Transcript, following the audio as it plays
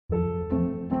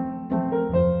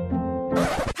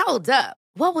Hold up.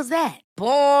 What was that?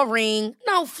 Boring.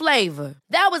 No flavor.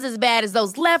 That was as bad as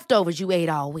those leftovers you ate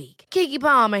all week. Keke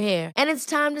Palmer here, and it's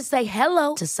time to say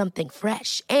hello to something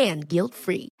fresh and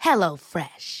guilt-free. Hello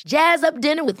Fresh. Jazz up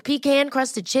dinner with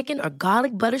pecan-crusted chicken or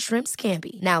garlic butter shrimp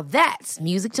scampi. Now that's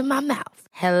music to my mouth.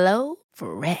 Hello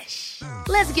Fresh.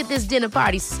 Let's get this dinner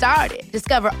party started.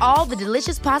 Discover all the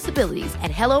delicious possibilities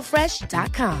at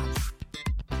hellofresh.com.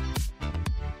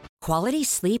 Quality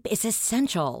sleep is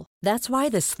essential. That's why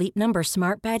the Sleep Number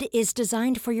Smart Bed is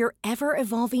designed for your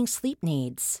ever-evolving sleep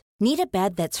needs. Need a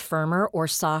bed that's firmer or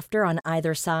softer on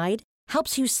either side?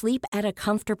 Helps you sleep at a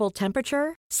comfortable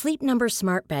temperature? Sleep Number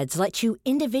Smart Beds let you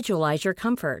individualize your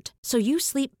comfort, so you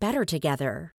sleep better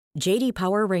together. J.D.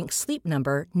 Power ranks Sleep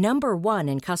Number #1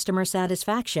 in customer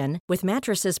satisfaction with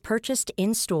mattresses purchased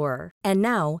in-store. And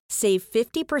now, save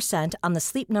 50% on the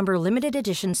Sleep Number Limited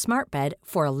Edition Smart Bed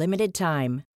for a limited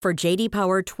time. For J.D.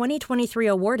 Power 2023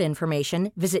 award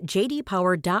information, visit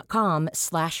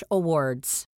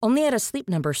jdpower.com/awards. Only at a Sleep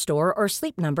Number store or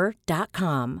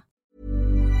sleepnumber.com.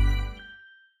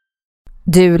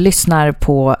 Du lyssnar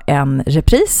på en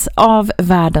repris av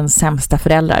Världens sämsta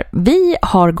föräldrar. Vi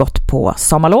har gått på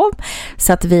sommarlov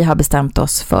så att vi har bestämt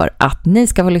oss för att ni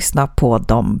ska få lyssna på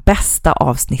de bästa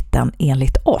avsnitten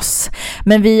enligt oss.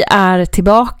 Men vi är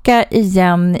tillbaka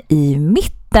igen i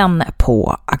mitten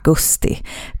på augusti.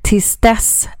 Tills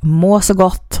dess, må så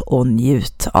gott och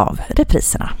njut av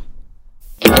repriserna.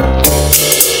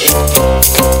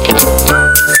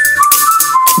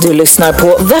 Du lyssnar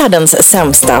på Världens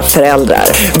sämsta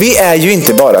föräldrar. Vi är ju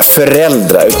inte bara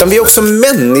föräldrar utan vi är också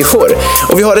människor.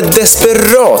 Och vi har ett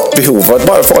desperat behov av att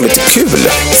bara få lite kul.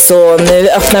 Så nu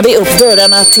öppnar vi upp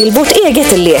dörrarna till vårt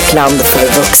eget lekland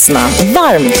för vuxna.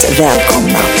 Varmt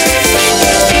välkomna.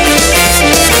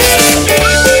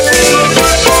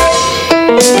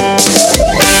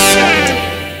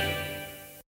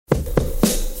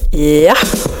 Ja,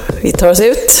 vi tar oss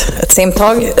ut ett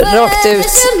simtag rakt ut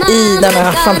i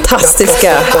denna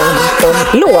fantastiska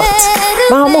låt.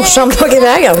 Vad har morsan tagit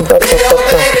vägen?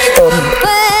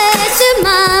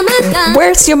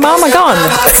 Where's your mama gone?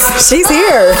 She's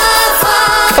here.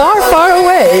 Far, far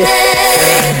away.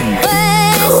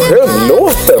 Hör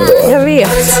låten då? Jag vet,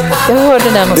 jag hörde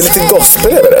den. Det är lite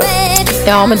gospel över det.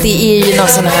 Ja, men det är ju någon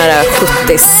sån här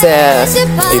 70s...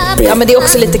 ja, men det är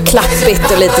också lite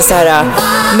klappigt och lite så här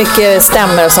mycket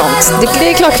stämmer och sånt. Det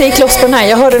är klart det är kloss på den här.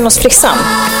 Jag hörde den hos frissan.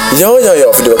 Ja,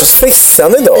 för du var hos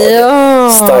frissan idag.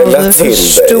 Ja, stylat till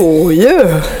förstår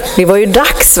ju. Det var ju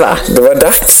dags, va? Det var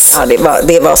dags. Ja,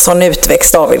 det var sån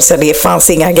utväxt av så det fanns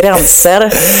inga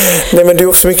gränser. Nej, men du är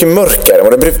också mycket mörkare än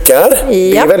vad du brukar. Ja.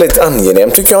 Det är väldigt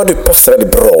angenämt tycker jag. Du passar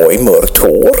väldigt bra i mörkt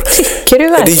hår. Tycker du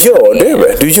verkligen? Det gör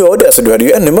du. Du gör det. Så du hade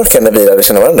ju ännu mörkare när vi lärde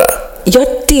känna varandra. Ja,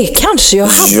 det kanske jag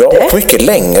hade. Ja, och mycket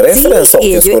längre för den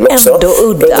sakens skull också. Det är ju ändå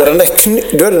udda.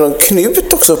 Du hade någon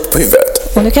knut också upp på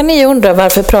huvudet. Och nu kan ni ju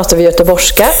varför pratar vi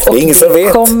göteborgska. Och ingen som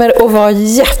vet. Kommer att vara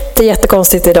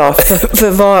jättekonstigt idag. För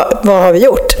vad har vi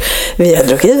gjort? Vi har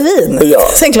druckit vin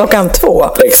sen klockan 2.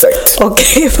 Exakt. Och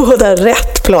är båda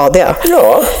rätt pladiga.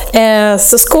 Ja.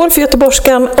 Så skål för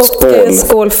göteborgskan och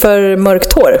skål för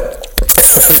mörkt hår.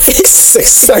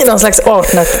 Exakt. I någon slags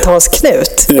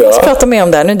 1800-talsknut. Ja. Jag ska prata mer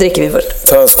om det här. Nu dricker vi först.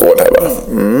 Ta en skål här bara.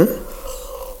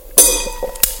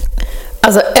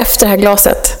 Alltså efter det här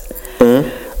glaset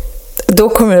då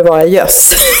kommer det vara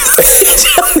göss.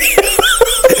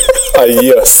 Ja,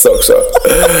 göss också.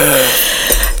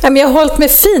 Men jag har hållit mig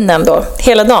fin ändå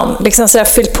hela dagen. Liksom sådär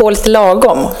fyllt på lite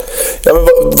lagom. Ja, men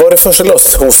var det första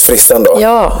glaset hos frissan då?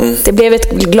 Ja, det blev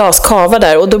ett glas kava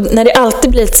där. Och då, när det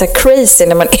alltid blir lite så crazy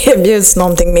när man erbjuds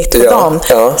någonting mitt på dagen.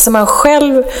 Ja. Så man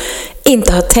själv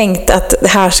inte har tänkt att det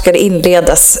här ska det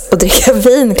inledas och dricka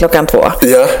vin klockan 2.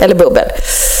 Ja. Eller bubbel.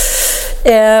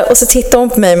 Och så tittar hon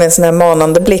på mig med en sån här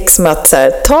manande blick som att så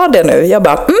här, ta det nu. Jag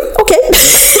bara, okej.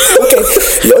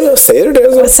 Ja, säger du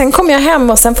det? Så. Sen kom jag hem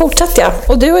och sen fortsatte jag.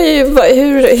 Och du har ju,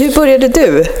 hur började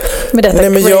du med detta? Nej,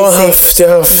 men jag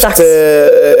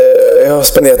har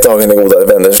spenderat dagen i goda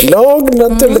vänners lag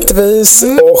naturligtvis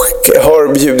och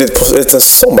har bjudit på en liten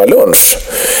sommarlunch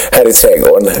här i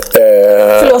trädgården.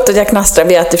 Förlåt att jag knastrar,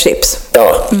 vi äter chips.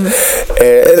 Ja,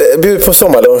 bjudit på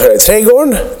sommarlunch här i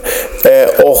trädgården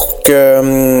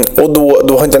och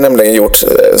då har jag nämligen gjort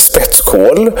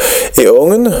spetskål i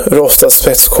ugn, rostad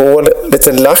spetskål,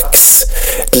 lite lax,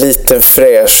 liten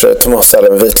fräsch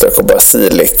tomatsallad med vitlök och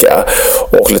basilika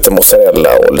och lite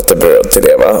mozzarella och lite bröd till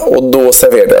det, va? Och då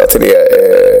serverade jag till det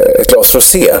ett glas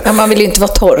rosé. Ja, man vill ju inte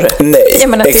vara torr. Nej,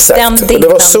 exakt. Det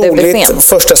var soligt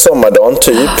första sommardagen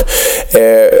typ.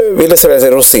 Ville servera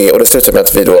till rosé och det slutade med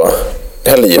att vi då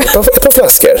hällde i ett par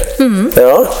flaskor.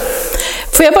 Ja.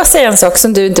 Får jag bara säga en sak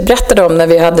som du inte berättade om när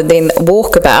vi hade din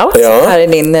walkabout här i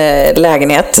din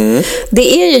lägenhet.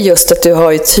 Det är ju just att du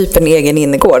har ju typ en egen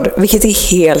innergård, vilket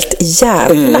är helt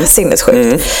jävla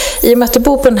sinnessjukt. I och med att du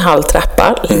bor på en halv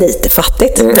trappa, lite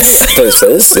fattigt.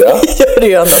 Precis, ja. Gör det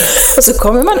ju ändå. Och så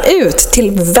kommer man ut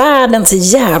till världens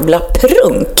jävla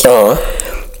prunk. Ja.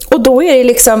 Och då är det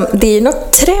liksom, det är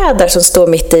något träd där som står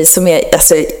mitt i som är,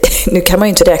 alltså, nu kan man ju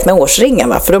inte räkna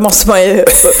årsringarna för då måste man ju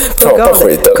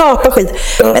kapa skit.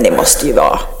 Ja. Men det måste ju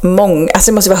vara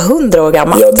det måste vara 100 år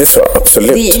gammalt. Ja, det tror jag,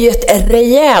 absolut. Det är ju ett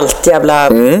rejält jävla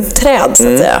träd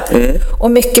så att säga.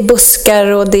 Och mycket buskar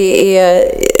och det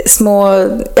är små,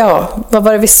 vad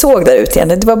var det vi såg där ute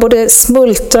igen? Det var både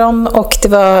smultron och det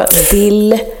var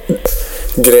dill.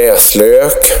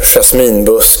 Gräslök,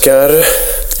 jasminbuskar.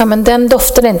 Ja, men den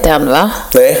doftade inte än, va?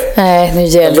 Nej, nu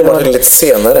gäller det var lite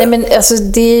senare. Nej, men alltså,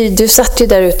 du satt ju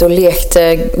där ute och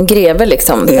lekte greve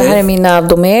liksom. Det här är mina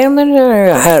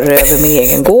domäner, här över min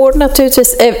egen gård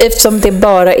naturligtvis. Eftersom det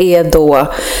bara är då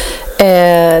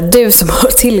du som har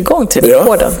tillgång till den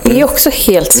gården. Det är också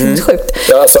helt sinnessjukt.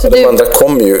 Ja, alltså, de andra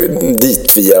kommer ju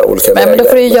dit via olika vägar. Men då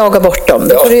får du jaga bort dem.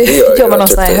 Då får du jobba någon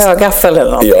sån här högaffel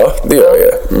eller något. Ja, det gör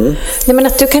jag. Nej, men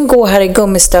att du kan gå här i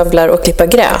gummistövlar och klippa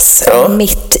gräs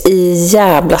mitt i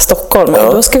jävla Stockholm.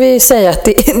 Och då ska vi ju säga att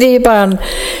det är ju bara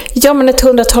ett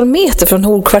 100-tal meter från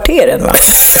Horkvarteren, va?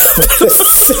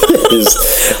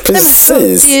 Precis.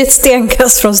 Det är ju ett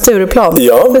stenkast från Stureplan.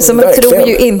 Ja, så man tror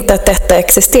ju inte att detta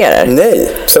existerar. Nej,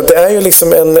 så det är ju liksom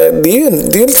det är en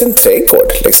liten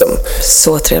trädgård liksom.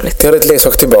 Så trevligt. Jag har ett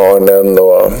leksak till barnen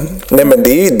och nej, men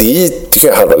det är tycker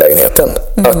jag halva lägenheten.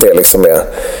 Att det liksom är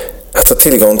att ha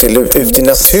tillgång till ut i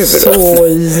naturen. Så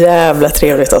jävla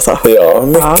trevligt alltså. Ja,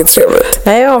 mycket trevligt.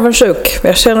 Jag är avundsjuk.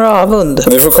 Jag känner avund.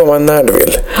 Du får komma när du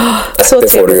vill. Så det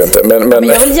får du ju inte. Men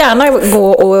jag vill gärna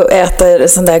gå och äta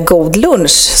sån där god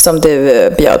lunch som du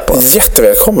bjöd på.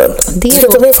 Jättevälkommen.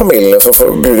 Titta med familjen så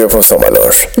får bjuda på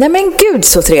sommarlunch. Nej men gud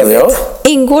så trevligt. Ja.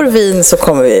 Ingår vin så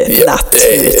kommer vi natt.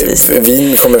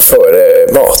 Vin kommer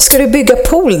före mat. Ska du bygga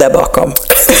pool där bakom?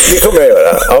 Det kommer jag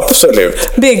göra,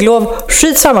 absolut. Bygglov,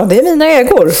 skitsamma, det är mina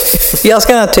ägor. Jag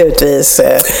ska naturligtvis,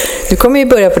 du kommer ju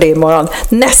börja på det imorgon.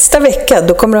 Nästa vecka,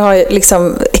 då kommer du ha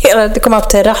liksom, det kommer att ha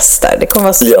terrass där. Det kommer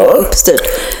att vara uppstyrt.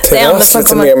 Terrass,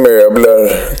 lite mer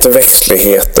möbler, lite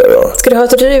växtligheter. Ska du ha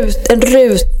en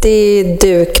rutig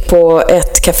duk på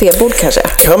ett kafébord kanske?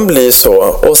 Kan bli så.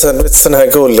 Och sen sån här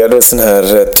gulliga, sån här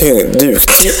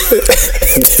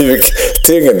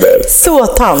duktyngder. Så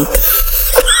tant.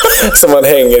 Som man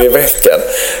hänger i veckan.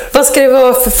 Vad ska det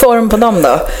vara för form på dem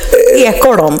då?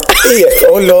 Ekollon?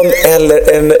 Ekollon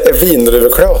eller en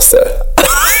vinruveklase.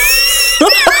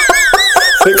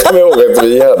 Det kommer jag ihåg att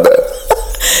vi hade.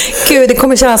 Gud, det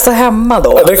kommer kännas så hemma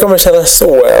då. Ja, det kommer kännas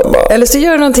så hemma. Eller så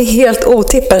gör du någonting helt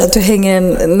otippat, att du hänger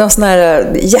någon sån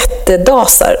här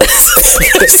jättedasar.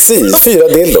 Precis, 4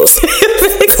 dildos.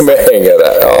 Kommer jag hänga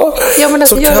där, ja men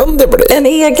alltså, så kan det bli. En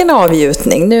egen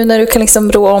avgjutning, nu när du kan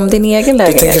liksom rå om din egen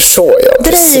lägenhet. Du tänker så, ja.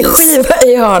 Drejskiva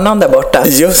i hörnan där borta.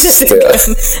 Just det.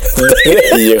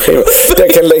 Drejskiva.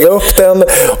 Jag kan lägga upp den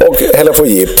och hälla på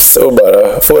gips och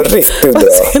bara få riktigt bra.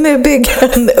 Och ska nu bygga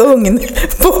en ugn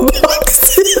på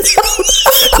baksidan.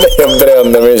 Nej, jag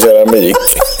bränner min keramik.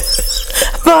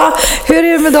 Va? Hur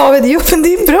är det med David? Jo, men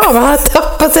det är bra. Man har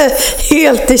tappat det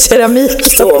helt i keramiken.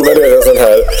 Så, men det är en sån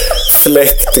här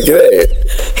fläktgrej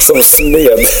som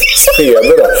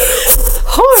smederna.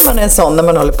 Har man en sån när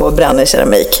man håller på att bränna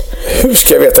keramik? Hur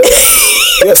ska jag veta det?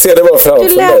 Jag ser det bara framför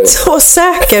mig. Du lät så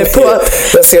säker på att...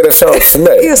 Jag ser det framför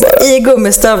mig. Just bara. I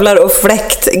gummistövlar och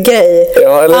fläktgrej.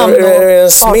 Ja, eller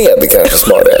en smed kanske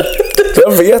smarare.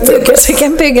 Jag vet inte. Du kanske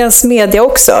kan bygga en smedja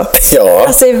också. Ja.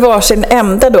 Alltså i varsin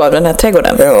ända då av den här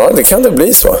trädgården. Ja, det kan det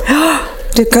bli så.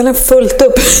 Du kan ha fullt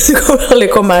upp. Du kommer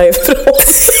aldrig komma härifrån.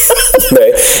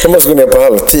 Nej, jag måste gå ner på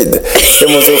halvtid.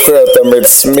 Jag måste sköta mitt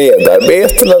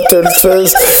smedarbete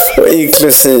naturligtvis. Och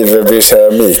inklusive bli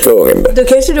keramikugn. Då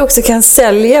kanske du också kan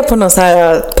sälja på någon så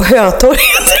här på Hötorget.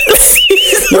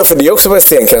 Ja, för det är också bara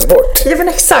stenkast bort. Ja, men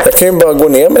exakt. Jag kan ju bara gå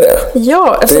ner med det.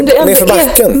 Ja, eftersom du ändå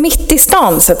är mitt i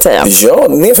stan så att säga. Ja,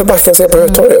 ner för backen så är jag på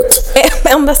Hötorget.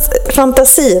 Endast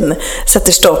fantasin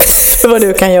sätter stopp för vad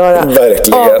du kan göra.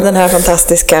 Verkligen. Av den här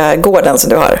fantastiska gården som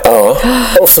du har. Ja,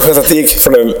 också skönt att det gick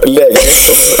från en lägenhet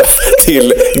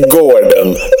till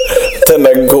gården.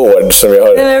 Denna gård som vi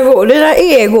har. Dina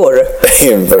ägor.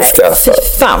 Införskaffat. Fy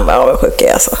fan vad avundsjuk jag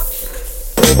är alltså.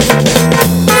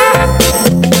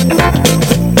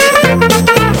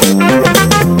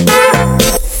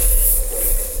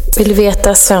 Vill du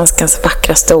veta svenskans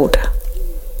vackraste ord?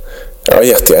 Ja,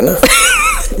 jättegärna.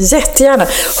 Jättegärna.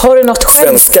 Har du något själv?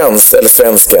 Svenskans eller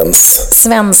svenskens?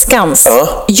 Svenskans.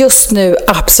 Ja. Just nu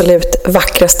absolut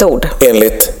vackraste ord.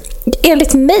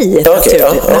 Enligt mig. Okay,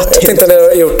 jag tänkte att ni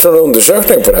har gjort någon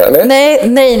undersökning på det här.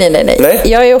 Nej.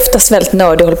 Jag är oftast väldigt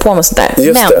nördig och håller på med sånt där.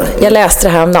 Just men det. Jag läste det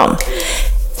här om dagen.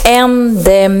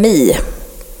 Endemi.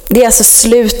 Det är alltså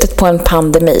slutet på en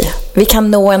pandemi. Vi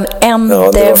kan nå en endemi.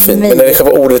 Ja, det var fint. Men är det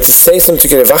själva ordet i sig som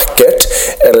tycker det är vackert?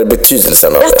 Eller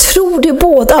betydelsen av det? Jag tror det är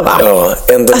båda, va? Ja,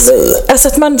 endemi. Alltså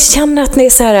att man känner att det är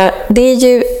så här.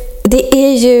 Det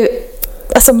är ju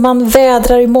alltså man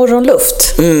vädrar i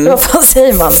morgonluft. Vad fan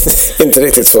säger man? Inte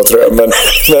riktigt så tror jag, men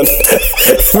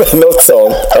något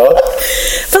sånt. Ja.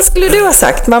 Vad skulle du ha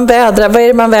sagt? Man vädrar, vad är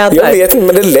det man vädrar? Jag vet inte,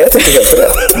 men det lät inte helt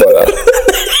rätt bara.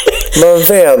 Man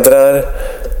vädrar...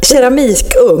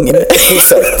 Keramikugn.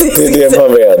 Exakt, det är det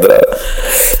man vädrar.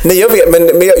 Nej, jag vet,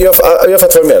 men jag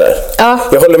fattar vad du menar. Ja.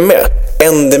 Jag håller med.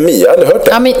 Endemi, jag har aldrig hört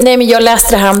det. Ja, men jag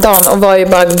läste det här om dagen och var ju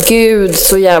bara gud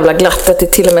så jävla glatt att det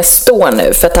till och med står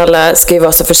nu. För att alla ska ju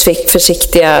vara så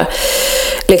försiktiga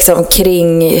liksom,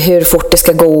 kring hur fort det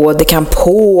ska gå. Det kan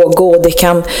pågå, det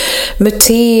kan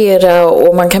mutera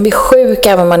och man kan bli sjuk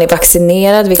även om man är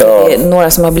vaccinerad. Vilket är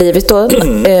några som har blivit då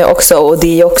också. Och det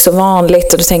är ju också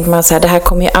vanligt. Och då tänker man så här, det här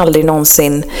kommer ju aldrig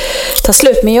någonsin ta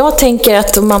slut. Men jag tänker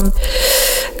att om man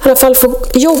i alla fall får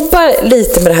jobba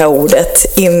lite med det här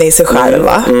ordet in i sig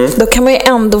själva, då kan man ju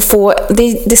ändå få,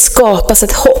 det skapas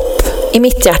ett hopp i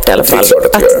mitt hjärta i alla fall,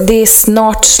 att det är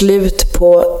snart slut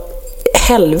på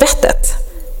helvetet.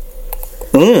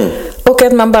 Och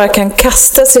att man bara kan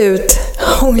kasta sig ut,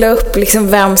 hångla upp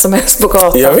liksom vem som helst på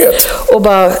gatan. Jag vet. Och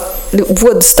bara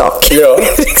Woodstock. Ja,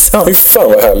 liksom. Fy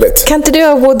fan vad härligt. Kan inte du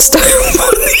ha Woodstock?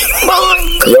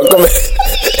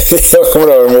 Jag kommer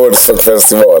att ha en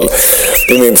Woodstock-festival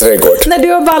i min trädgård. När du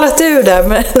har ballat ur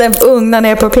där, när ugnen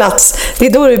är på plats, det är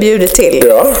då du bjuder till.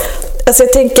 Ja. Alltså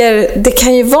jag tänker, det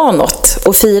kan ju vara något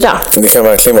att fira. Det kan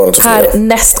verkligen vara något att fira. Här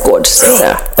nästgårds, så att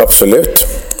säga. Absolut.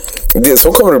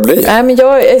 Så kommer det bli. Nej, men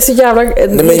jag är så jävla... Nej,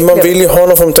 men man vill ju ha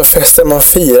någon form av fest där man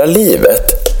firar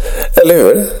livet. Eller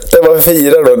hur? Där man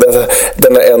firar då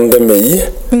denna endemi.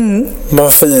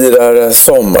 Man firar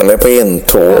sommaren på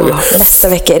intåg. Ja, nästa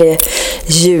vecka är det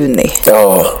juni.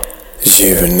 Ja,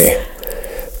 juni.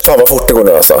 Fan vad fort det går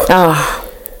nu alltså. Ja.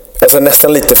 Alltså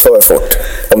nästan lite för fort,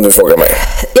 om du frågar mig.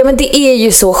 Ja, men det är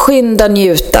ju så. Skynda,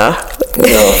 njuta.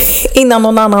 Ja. Innan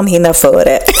någon annan hinner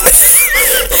före.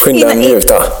 Skynda,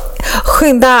 njuta.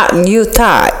 Skynda, njuta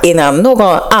innan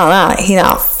någon annan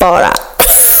hinner före.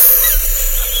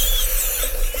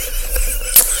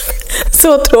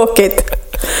 Så tråkigt.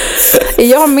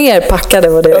 Jag är mer packad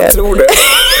än vad du är. Jag tror det.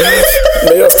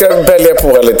 Men jag ska välja på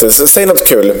här lite. Så säg något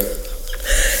kul.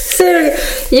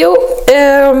 Jo,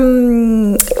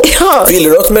 ja. Vill du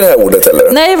något med det här ordet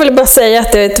eller? Nej, jag vill bara säga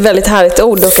att det är ett väldigt härligt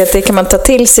ord och att det kan man ta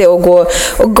till sig och gå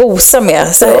och gosa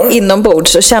med så här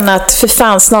inombords och känna att för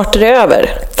fan snart är det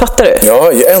över. Fattar du?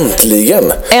 Ja,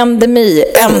 äntligen. Endemi,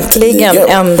 äntligen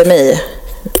endemi.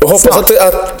 Jag hoppas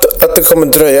att det kommer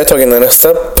dröja ett tag innan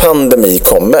nästa pandemi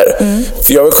kommer.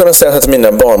 För jag vill kunna säga till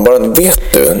mina barnbarn,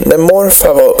 vet du, när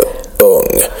morfar var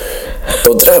ung,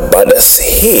 då drabbades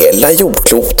hela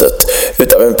jordklotet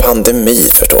utav en pandemi,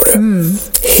 förstår du.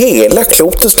 Hela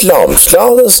klotet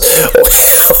lamslades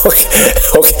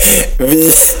och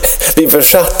vi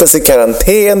försattes i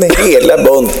karantän hela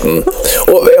bunten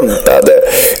och väntade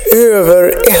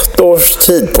över 1 års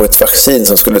tid på ett vaccin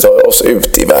som skulle ta oss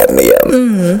ut i världen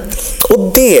igen.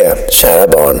 Och det, kära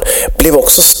barn, blev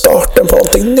också starten på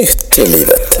någonting nytt i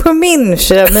livet. På min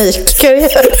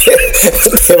keramikkarriär.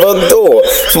 Det var då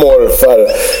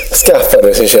morfar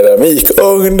skaffade sin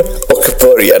keramikugn och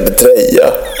började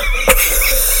dreja.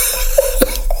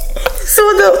 Så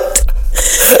gott.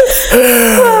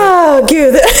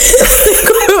 Gud, det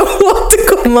kommer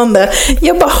återkommande.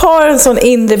 Jag bara har en sån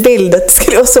inre bild att det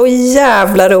skulle vara så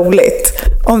jävla roligt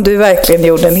om du verkligen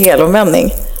gjorde en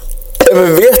helomvändning.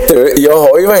 Men vet du, jag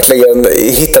har ju verkligen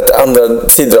hittat andra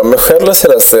sidor av mig själv den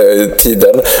senaste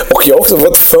tiden. Och jag har också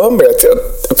fått för mig att jag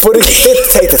på riktigt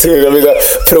tänkte att jag vilja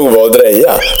prova att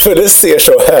dreja. För det ser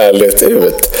så härligt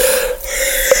ut.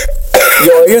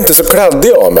 Jag är ju inte så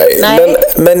kladdig av mig.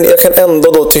 Men jag kan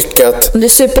ändå då tycka att du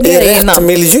super i rätt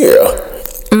miljö.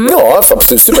 Ja,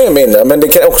 absolut super jag innan. Men det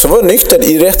kan också vara nykter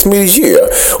i rätt miljö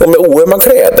och med oömma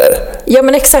kläder. Ja,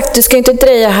 men exakt. Du ska inte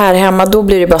dreja här hemma, då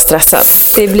blir du bara stressad.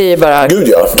 Det blir ju bara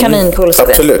kaninpuls.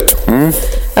 Absolut.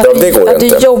 Att det går att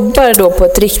inte. Du jobbar då på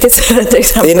ett riktigt sätt, till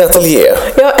exempel. I en ateljé.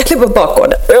 Ja, eller på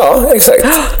bakgården. Ja, exakt.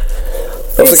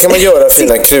 Och så kan man göra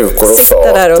fina krukor och fat.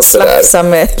 Sitta där och slafsa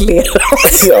med lera.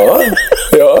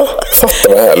 Ja, fatta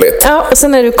vad härligt. Ja, och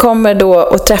sen när du kommer då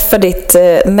och träffar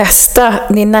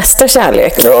din nästa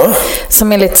kärlek,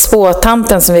 som enligt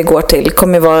spåtanten som vi går till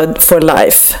kommer vara for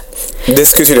life. Det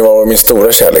skulle tydligen vara min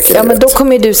stora kärlek i livet. Men då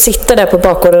kommer du sitta där på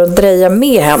bakgården och dreja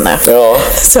med henne. Ja.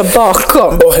 Så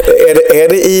bakom. Och är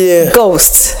det i...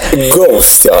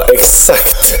 Ghost, ja,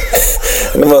 exakt.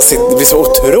 När man sitter, det blir så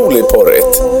otroligt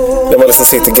porrigt. När man liksom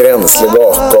sitter gränslig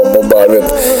bakom och bara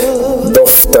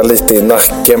doftar lite i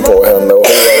nacken på henne och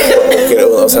åker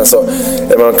undan. Och sen så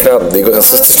är man kladdig och sen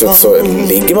så till slut så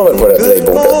ligger man väl på det här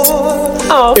drejbordet.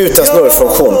 Ja. Utan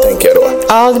snurrfunktion, tänker jag då.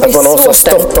 Ja, det blir att man har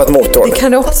stoppat motorn. Det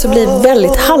kan också bli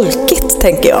väldigt halkigt,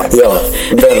 tänker jag. Ja,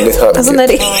 väldigt halkigt. Alltså när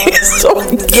det är så...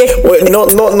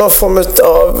 Någon form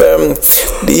av...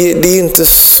 det är inte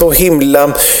så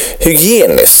himla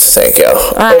hygieniskt, tänker jag.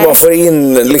 Nej. Om man får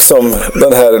in liksom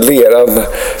den här leran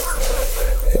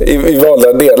i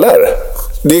valda delar.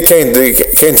 Det kan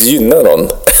inte gynna någon,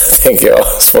 tänker jag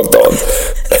spontant.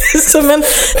 Som en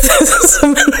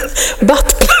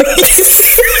buttplug.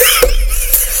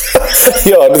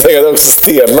 Ja, du tänker att också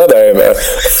stelna där inne.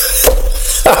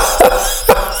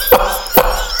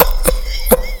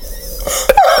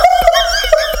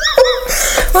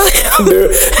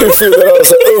 Du fyller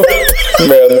alltså upp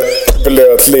med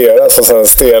blöt lera som sen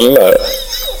stelnar.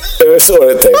 Är det så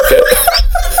du tänker?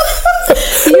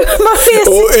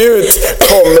 Och ut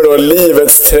kommer då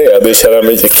livets träd i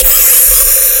keramik.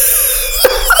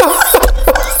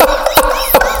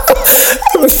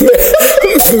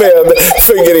 med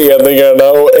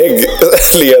förgreningarna och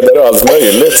äggleder och allt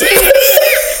möjligt.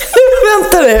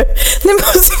 Vänta nu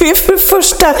måste vi för det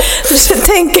första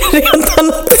tänka rent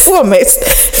anatomiskt.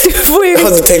 Du får ju...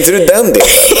 Tänkte du den delen?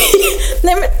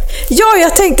 Nej, men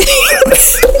jag tänkte...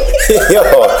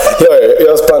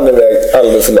 jag spann iväg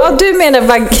alldeles för långt. Ja, du menar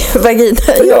vagina,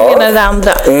 jag menar det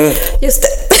andra. Just det.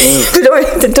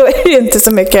 Då är det inte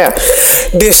så mycket.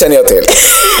 Det känner jag till.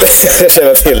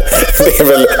 Det är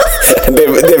väl,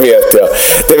 det vet jag.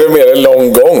 Det är väl mer en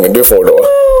lång gång du får då,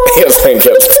 helt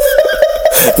enkelt.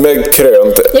 Med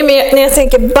krönt. Ja, men när jag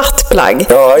tänker buttplug,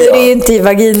 det är ju inte i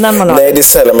vaginan man har. Nej, det är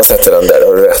sällan man sätter den där,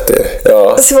 har du rätt i.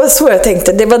 Ja. Så det var så jag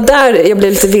tänkte. Det var där jag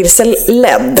blev lite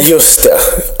vilseledd. Just det.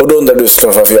 Och då undrar du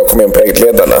såklart varför jag kom in på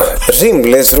äggledarna.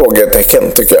 Rimligt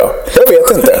frågetecken, tycker jag. Jag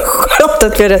vet inte. Skönt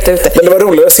att vi är rätt ute. Men det var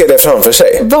roligt att se det framför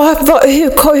sig.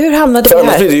 Hur hamnade vi här?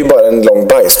 Annars blir det ju bara en lång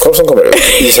bajskorv som kommer ut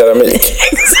i keramik.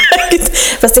 Exakt.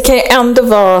 Fast det kan ju ändå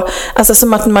vara alltså,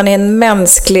 som att man är en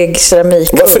mänsklig keramik.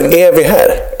 Varför är vi här?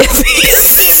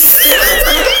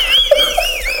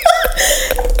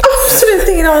 Absolut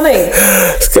ingen aning.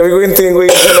 Ska vi gå in på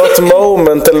något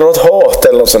moment eller något hat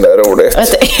eller något sånt där roligt?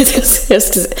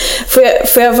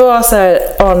 Får jag vara så här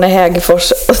Arne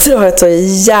Hägerfors och dra ett så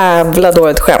jävla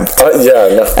dåligt skämt? Ja,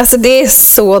 gärna. Alltså det är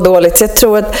så dåligt. Så jag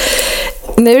tror att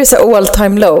nu är det så all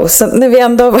time low. Så när vi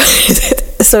ändå har varit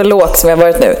så lågt som jag har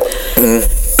varit nu.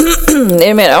 Är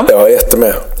du med då? Ja,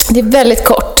 jättemed. Det är väldigt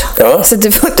kort. Ja. Så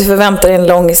du förväntar dig en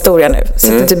lång historia nu. Så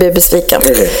att du inte blir besviken.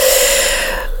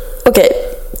 Okej.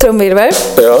 Trumvirvel.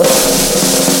 Ja.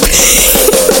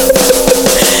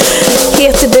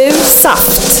 Heter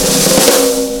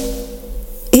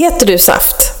du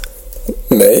Saft?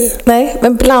 Nej. Nej,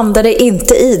 men blanda det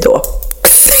inte i då.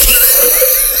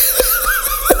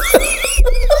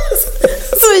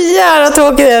 Så jävla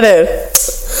tråkigt är det.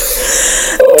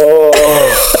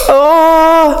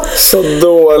 Så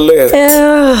dåligt.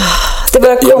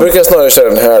 Jag brukar snarare köra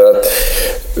den här att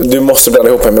du måste blanda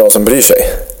ihop mig med någon som bryr sig.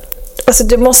 Alltså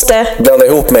du måste... Blanda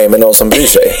ihop mig med någon som bryr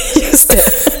sig. Just det.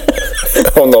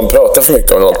 Om någon pratar för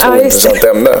mycket om något intressant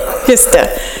ämne. Just det.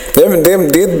 Nej, men det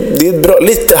är bra,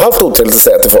 lite halvt otrevligt att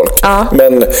säga till folk. Ja.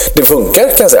 Men det funkar,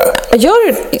 kan jag säga.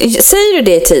 Säger du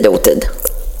det i tid och otid?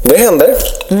 Det händer.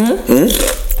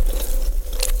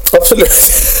 Absolut.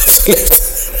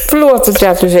 Förlåt för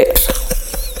att du chips.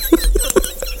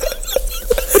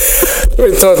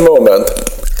 Vi tar ett moment.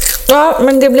 Ja,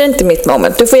 men det blir inte mitt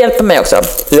moment. Du får hjälpa mig också.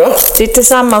 Ja. Sitt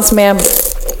tillsammans med...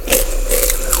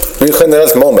 Det är ett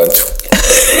generellt moment.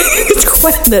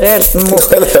 Generellt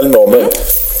moment.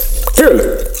 Kul.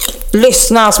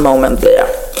 Lyssnas moment blir det.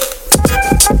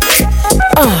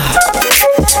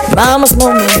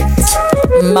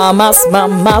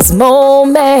 Mammas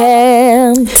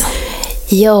moment.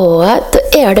 Ja, då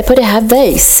är det på det här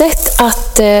viset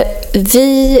att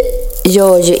vi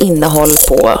gör ju innehåll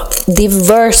på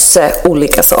diverse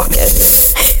olika saker.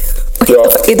 Ja.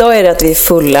 Idag är det att vi är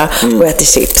fulla och äter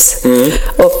chips.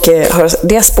 Och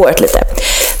det har spårat lite.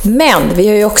 Men vi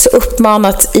har ju också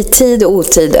uppmanat i tid och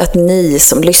otid att ni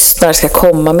som lyssnar ska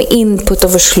komma med input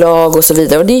och förslag och så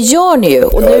vidare. Och det gör ni ju.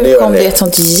 Och nu kom det ett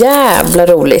sånt jävla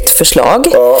roligt förslag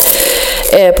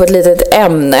på ett litet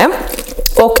ämne.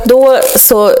 Och då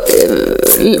så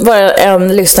var det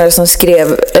en lyssnare som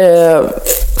skrev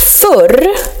förr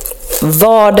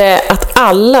var det att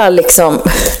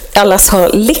alla sa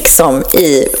liksom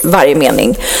i varje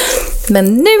mening.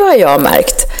 Men nu har jag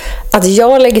märkt att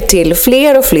jag lägger till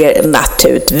fler och fler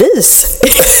naturligtvis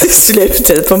i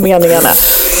slutet på meningarna.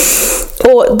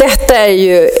 Och detta är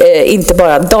ju inte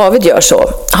bara David gör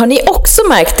så. Har ni också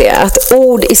märkt det? Att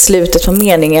ord i slutet på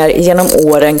meningar genom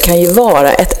åren kan ju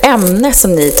vara ett ämne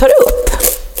som ni tar upp.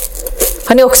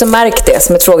 Har ni också märkt det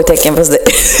som ett frågetecken? Fast det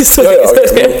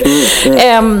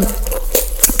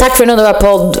tack för en underbar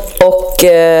podd och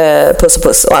puss och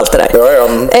puss och allt det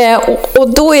där. Och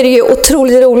då är det ju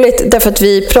otroligt roligt därför att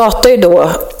vi pratar ju då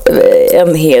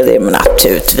en hel del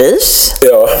naturligtvis.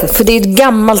 Ja. För det är ett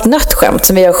gammalt nöttskämt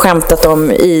som vi har skämtat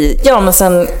om i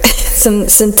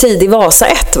sen tidig Vasa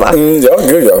 1, va? Ja,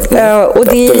 gud ja. Och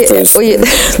det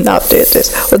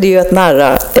är ju att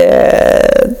nära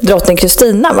drottning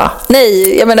Kristina, va?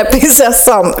 Nej, jag menar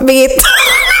prinsessan Birgitta.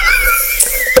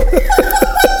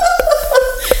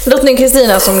 Drottning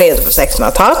Kristina som levde på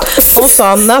 1600-talet. Hon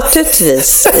sa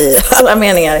naturligtvis i alla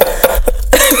meningar.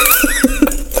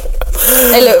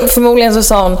 Eller förmodligen så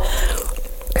sa hon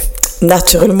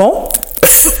naturellement.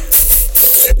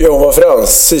 Ja, hon var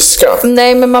fransyska.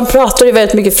 Nej, men man pratar ju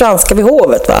väldigt mycket franska vid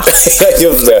hovet, va?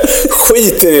 Just det.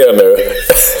 Skit i det nu.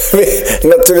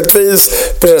 Naturligtvis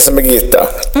prinsessan Birgitta.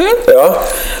 Ja.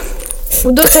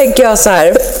 Och då tänker jag så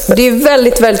här, det är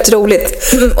väldigt, väldigt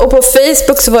roligt. Och på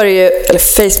Facebook så var det ju, eller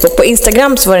Facebook, på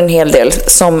Instagram så var det en hel del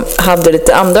som hade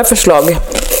lite andra förslag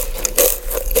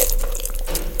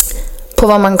på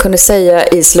vad man kunde säga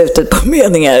i slutet på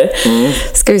meningar.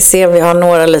 Ska vi se om vi har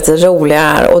några lite roliga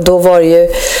här. Och då var det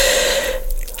ju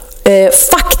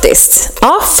faktiskt.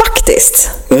 Ja, faktiskt.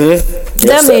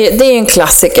 Det är ju en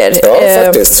klassiker. Ja,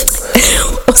 faktiskt.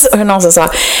 Och så var det någon som sa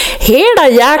hela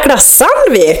jäkla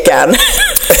Sandviken.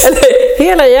 Eller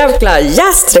hela jäkla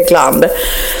Gästrikland.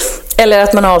 Eller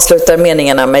att man avslutar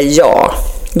meningarna med ja.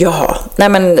 Ja. Nej,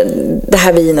 men det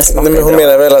här vinet smakar bra. Men hon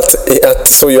menar väl att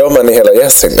så gör man i hela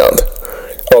Gästrikland.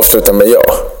 Avsluta med ja.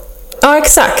 Ja,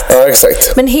 exakt. Ja,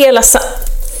 exakt. Men hela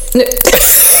nu.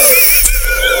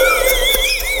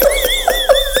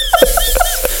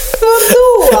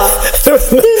 Vadå?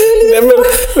 Nej,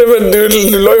 men du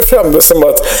la ju fram det som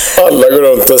att alla går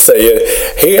runt och säger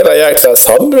hela jäkla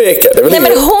Sandviken. Nej,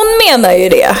 men hon menar ju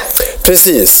det.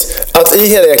 Precis. Att i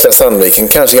hela jäkla Sandviken,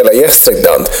 kanske hela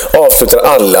Gästrikland, avslutar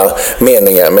alla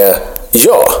meningar med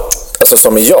ja. Alltså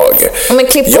som är jag. Men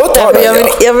klipp bort det.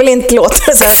 Jag vill inte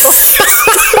låta så här.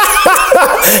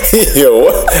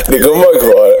 Jo, det kommer vara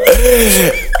kvar.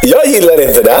 Jag gillar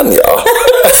inte den, ja.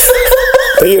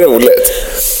 Det är ju roligt.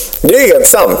 Det är helt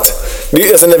sant.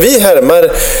 Alltså när vi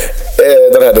härmar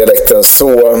den här dialekten så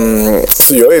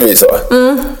gör ju vi så.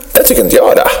 Jag tycker inte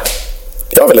jag det.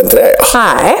 Jag vill inte det, ja.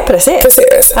 Nej,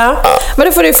 precis. Ja. Men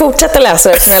då får du fortsätta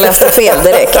läsa eftersom jag läste fel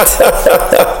direkt.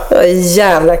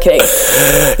 Jävla kring.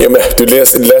 Ja, men du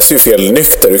läser ju fel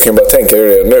nykter. Du kan bara tänka hur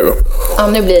det är nu. Ja,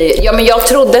 nu blir det. Ja, men jag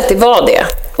trodde att det var det.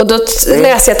 Och då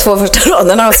läser jag 2 första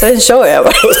raderna och sen kör jag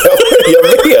bara. Jag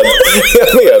vet.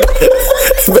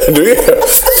 Men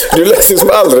du läser som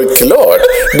aldrig klart.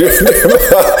 Du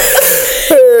bara,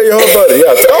 jag har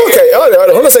börjat. Okej,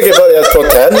 hon har säkert börjat på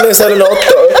tennis eller något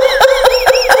då.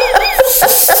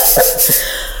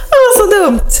 Så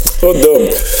dumt. Så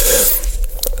dumt.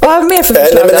 Vad har mer för förslag?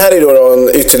 Nej, men här är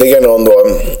då ytterligare någon då.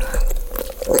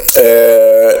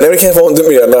 Nej, det kan vara du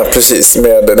menar precis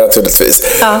med naturligtvis.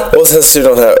 Ja. Och sen skriver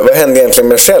de här, vad hände egentligen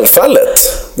med självfallet?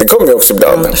 Det kommer ju också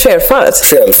ibland.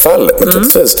 Självfallet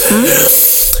naturligtvis.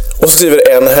 Och så skriver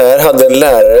en här, hade en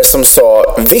lärare som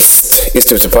sa visst i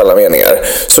slutet på alla meningar.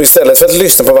 Så istället för att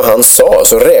lyssna på vad han sa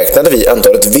så räknade vi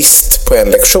antalet visst på en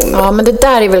lektion. Ja, men det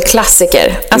där är väl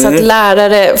klassiker. Alltså att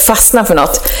lärare fastnar för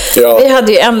något. Ja. Vi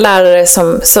hade ju en lärare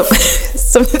som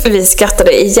vi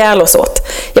skrattade ihjäl oss åt.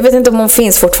 Jag vet inte om hon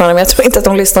finns fortfarande, men jag tror inte att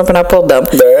hon lyssnar på den här podden.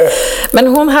 Nej. Men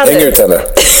hon hade... Häng ut henne.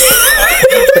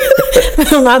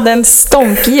 Hon hade en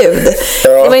stonkljud. Ja.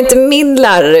 Det var inte min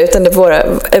lärare utan det var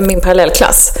min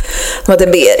parallellklass. Hon hette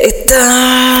Berit.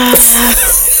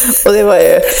 Och det var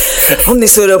ju, om ni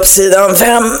slår upp sidan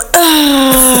 5.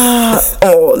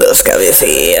 Då ska vi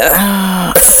se.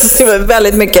 Det var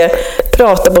väldigt mycket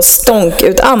prata på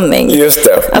stånkutandning. Just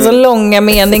det. Alltså långa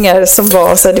meningar som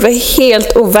var så det var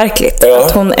helt overkligt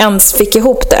att hon ens fick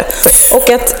ihop det. Och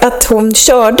att hon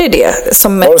körde det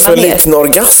som var det så en liten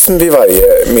orgasm vid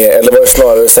varje med, eller var det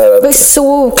snarare så här att... Det var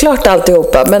så oklart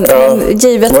alltihopa, men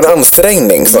givet... Det var en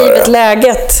ansträngning snarare. Givet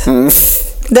läget.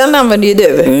 Den använder ju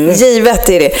du. Givet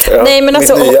är det. Ja, nej, men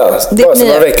alltså... Bara så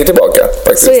några veckor tillbaka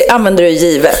faktiskt. Så använder du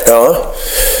givet. Ja.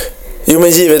 Jo, men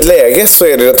givet läge så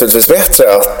är det naturligtvis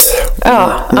bättre att...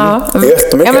 Ja,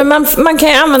 men man kan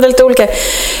ju använda lite olika...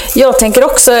 Jag tänker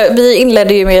också, vi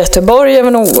inledde ju med Göteborg av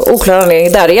en oklar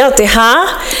anledning. Där är alltid,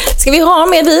 ska vi ha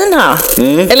med vin här?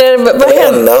 Eller vad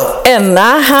händer?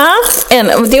 Enna.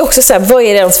 Det är också så här, vad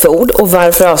är det ens för ord och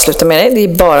varför avsluta med det? Det är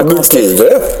bara konstigt.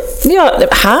 Det? Ja,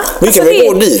 vi kan väl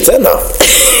gå dit, Enna?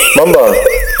 Man bara,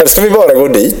 eller ska vi bara gå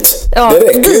dit? Ja, det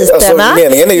räcker. Alltså,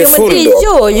 meningen är ju full då. Men det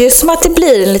gör ju som att det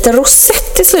blir en liten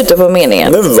rosett i slutet på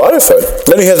meningen. Men varför?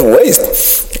 Den är helt waste.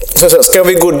 Så ska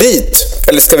vi gå dit?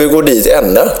 Eller ska vi gå dit,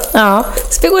 Enna? Ja,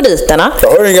 ska vi gå dit, Enna? Jag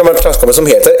har en gammal klasskompis som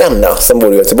heter Enna som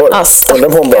bor i Göteborg.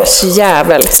 Hon bara,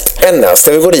 jävel. Enna,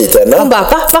 ska vi gå dit, Enna? Hon bara,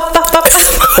 va?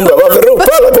 Hon bara, varför ropar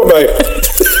alla på mig?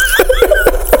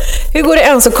 Hur går det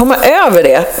ens att komma över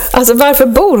det? Alltså varför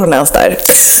bor hon ens där?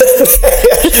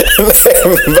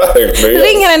 Verkligen.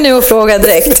 Ring henne nu och fråga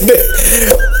direkt.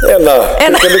 Enna,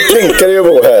 hur kan du tänka dig att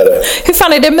bo här? Hur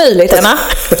fan är det möjligt, Enna?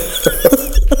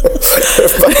 Hur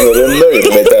fan är det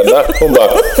möjligt, Enna? Hon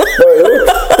bara,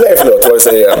 nej förlåt, vad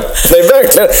säger jag? Nej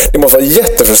verkligen, det måste vara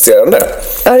jättefrustrerande.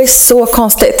 Ja, det är så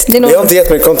konstigt. Vi har inte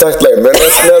jättemycket kontakt längre, men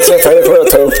när jag träffar henne kommer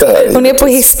jag ta upp det här. Hon är på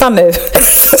hispan nu.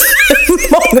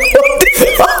 Många år.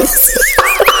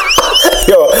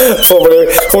 Ja,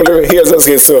 hon är helt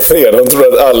schizofren. Hon tror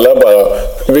att alla bara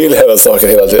vill henne saker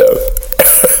hela tiden.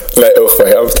 Nej, usch vad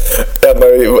hemskt. Emma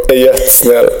är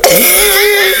jättesnäll.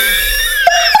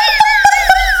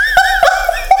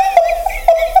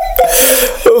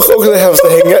 Usch, också det är hemskt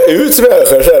att hänga ut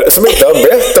människor som inte har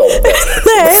bett om det.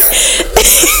 Nej.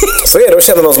 Så är det att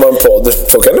känna någon som har en podd.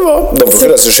 Så kan det vara. De får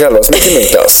fylla sig själva som inte min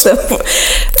klass.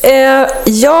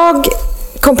 Jag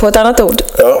kom på ett annat ord.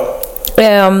 Ja.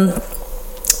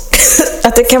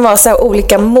 Att det kan vara så här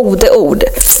olika modeord.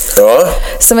 Ja.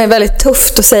 Som är väldigt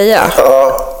tufft att säga.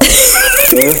 Ja.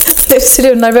 Nu ser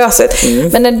du nervös ut.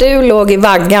 Men när du låg i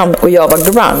vaggan och jag var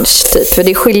grunge typ, för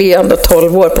det skiljer ju ändå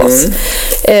 12 år på oss.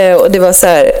 Och det var så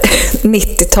här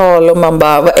 90-tal och man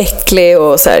bara var äcklig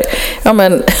och så här, ja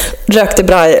men rökte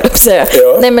braj, säga.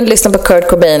 Ja. Nej men lyssna på Kurt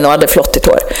Cobain och hade flottigt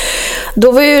hår.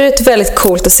 Då var ju det väldigt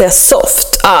coolt att säga soft.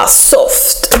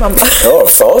 Soft. Man bara, ja,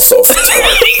 fan soft.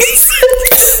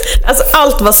 Alltså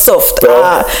allt var soft.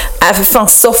 För fan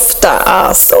softa.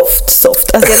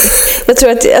 Soft. Alltså, jag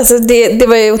tror att alltså, det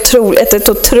var ju ett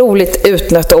otroligt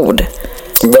utnött ord.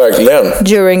 Verkligen.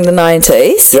 During the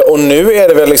 90s. Ja, och nu är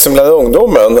det väl liksom bland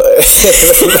ungdomen.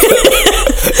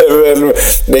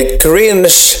 Det är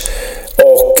cringe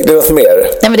och det är något mer.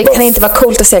 Nej, men det kan inte vara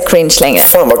coolt att säga cringe längre.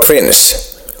 Fan vad cringe.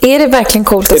 Är det verkligen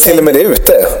coolt att säga? Det är till och med det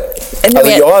ute.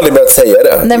 Alltså, jag har aldrig börjat säga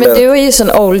det. Nej, men du är ju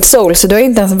sån old soul så du har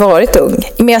inte ens varit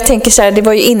ung. Men jag tänker så här, det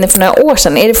var ju inne för några år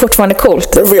sedan. Är det fortfarande coolt?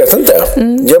 Jag vet inte.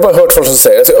 Jag har bara hört folk som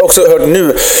säger det. Jag har också hört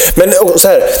nu. Men så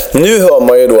här, nu hör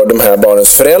man ju då de här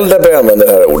barnens föräldrar börja använda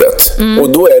det här ordet. Och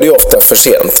då är det ju ofta för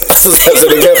sent. Alltså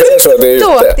det kanske är så att det är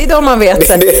ute. Det är då man vet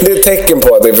det. Det är ett tecken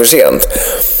på att det är för sent.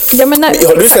 Ja, men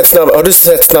har du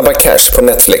sett Snabba Cash på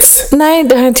Netflix? Nej,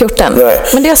 det har jag inte gjort än. Nej.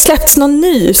 Men det har släppts någon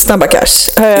ny Snabba Cash.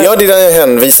 Ja, det är den jag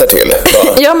hänvisar till.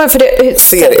 Ja, men för det...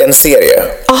 En serie.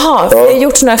 Aha, för jag har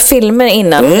gjort såna här filmer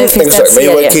innan. Nu finns exakt, det en serie.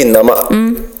 Men Joel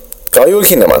Kinnaman. Ja, Joel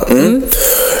Kinnaman.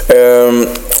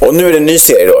 Och nu är det en ny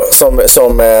serie då. Som alltså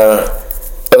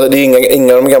det är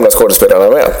inga av de gamla skådespelarna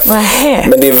med. Nähä.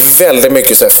 Men det är väldigt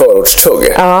mycket så här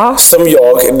förortstugg. Ja. Som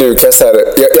du kan säga,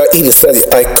 jag inser att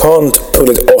I can't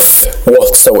pull it off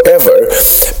whatsoever.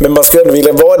 Men man skulle ändå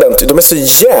vilja vara den. De är så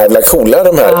jävla coola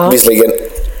de här, visserligen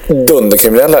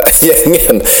dunderkriminella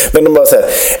gängen. Men de bara så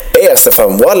här, så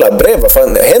fan, walla bre, vad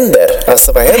fan händer?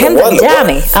 Alltså vad händer?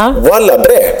 Walla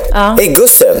bre,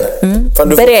 gussen. Fan,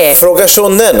 du frågar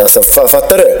sonen, alltså,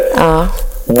 fattar du? Ja.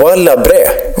 Walla bre.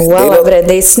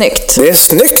 Det är snyggt. Det är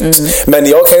snyggt. Men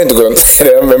jag kan ju inte gå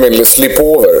runt med min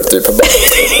slipover typ.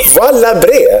 Walla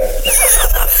bre.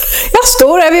 Jag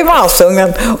står här vid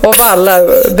masugnen och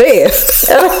vallar bre.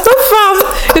 Vad fan,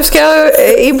 hur ska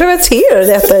jag implementera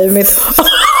detta i mitt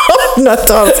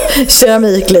 1800-tals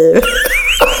keramikliv?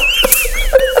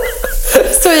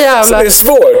 Så jävla... Så det är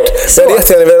svårt. Så det är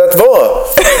jättegärna velat vara.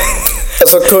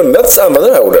 alltså kunnat använda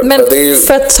det här ordet. Men det är ju...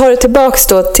 för att ta det tillbaks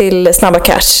då till Snabba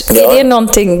Cash. Ja. Är det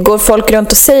någonting, går folk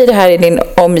runt och säger det här i din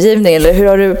omgivning? Eller hur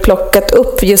har du plockat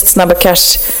upp just Snabba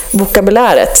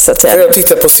Cash-vokabuläret så att säga? Jag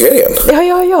tittar på serien.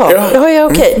 Ja,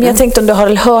 okej. Men jag tänkte om du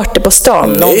har hört det på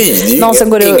stan. Nej, det är någon som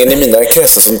går ingen i mina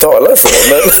kretsar som talar så.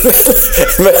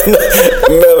 Men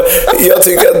jag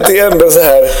tycker att det är ändå så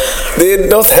här. Det är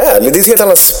något härligt. Det är ett helt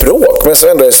annat språk, men så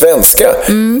ändå är svenska.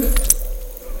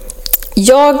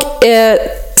 Jag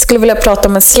skulle vilja prata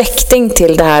om en släkting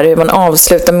till det här, hur man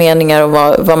avslutar meningar och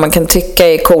vad man kan tycka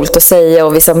är coolt att säga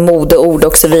och vissa modeord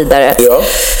och så vidare. Ja.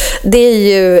 Det är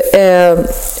ju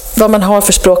vad man har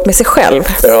för språk med sig själv.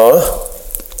 Ja.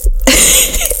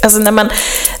 Alltså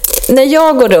när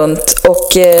jag går runt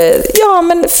och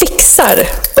fixar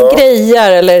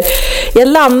grejer, eller jag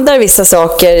landar vissa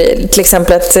saker, till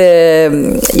exempel att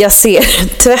jag ser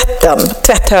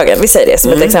tvätthögen, vi säger det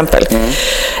som ett exempel.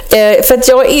 För att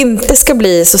jag inte ska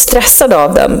bli så stressad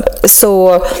av den,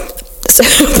 så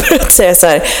säga så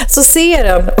här, så ser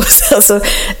den och sen så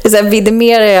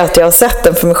vidimerar jag att jag har sett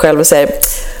den för mig själv och säger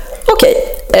okej,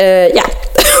 ja.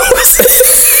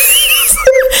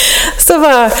 Så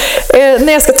bara,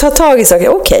 när jag ska ta tag i saker,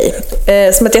 okej.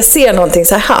 Som att jag ser någonting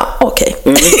så här, okej.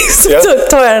 Så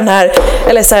tar jag den här,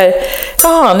 eller så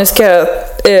här, nu ska jag,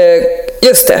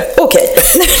 just det, okej.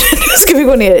 Nu ska vi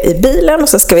gå ner i bilen och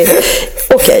så ska vi,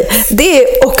 okej. Det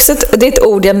är också det är ett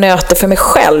ord jag nöter för mig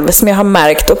själv som jag har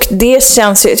märkt, och det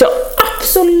känns ju, jag har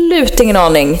absolut ingen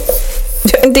aning.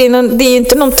 Det är ju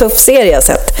inte någon tuff serie jag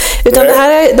sett. Utan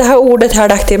det här ordet har jag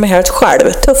lagt till mig helt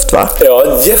själv. Tufft, va?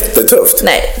 Ja, jättetufft.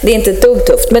 Nej, det är inte ett dugg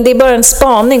tufft. Men det är bara en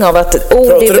spaning av att ord...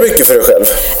 Pratar du mycket för dig själv?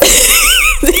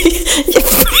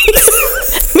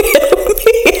 Mer och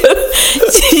mer.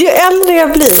 Ju äldre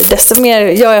jag blir, desto mer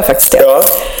gör jag faktiskt det. Ja,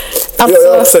 alltså... jag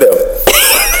gör också det.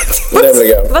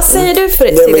 Vad säger du för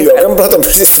det? Nej, men jag kan prata om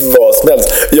precis vad som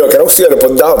helst. Jag kan också göra det på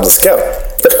danska.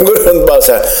 Jag kan gå runt bara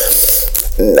så här...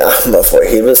 Nej, man får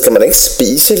helvede, skal man ikke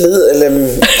spise lidt? Eller,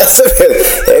 altså,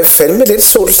 jeg är själv med lite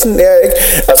sulten.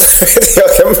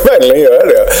 Jag kan verkligen göra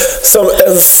det. Som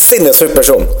en sinnessjuk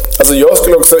person. Alltså, jag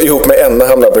skulle också ihop med Enna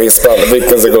hamna på hispan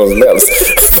vilken sekund som helst.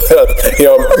 För att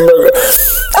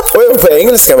och jag på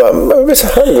engelska bara, men vet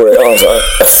du hungry? Ja, så här.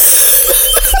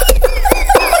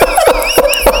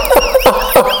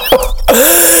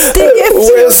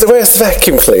 Where's the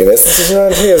vacuum cleaner?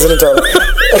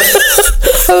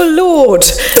 Oh Lord,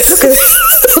 look at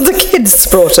what the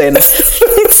kids brought in.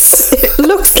 It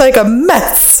looks like a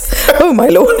mess. Oh my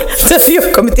Lord. Därför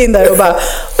jag kommit in där och bara,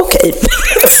 okej.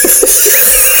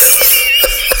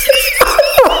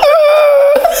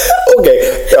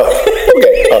 Okej.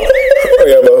 Och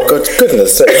jag bara,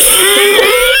 goodness sake.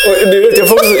 Och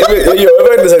jag gör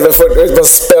verkligen så att man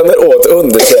spänner åt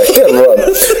underkäken.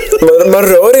 Man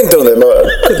rör inte under. Man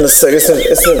goodness sake,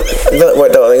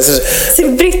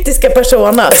 sin brittiska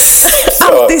persona.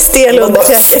 Alltid stel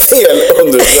underkäken. Stel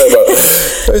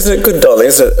underkäken. Good darling.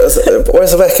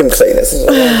 Where's the vacuum cleaner?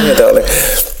 Darling.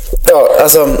 Ja,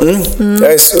 alltså,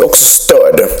 jag är också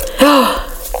störd.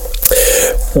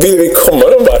 Vill vi komma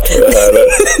någon vart med det här, eller?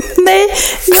 Nej,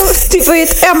 det var ju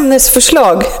ett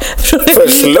ämnesförslag.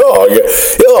 Förslag?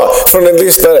 Ja, från en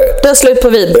lyssnare. Du har slut på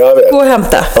vid. Gå och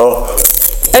hämta. Ja.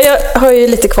 Jag har ju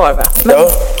lite kvar, va? Men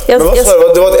vad sa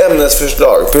du? Det var ett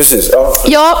ämnesförslag, precis.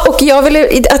 Ja, och jag ville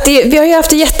vi har ju haft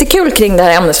det jättekul kring det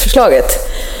här ämnesförslaget.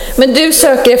 Men du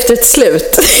söker efter ett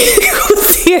slut. Och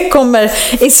det kommer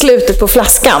i slutet på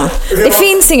flaskan. Det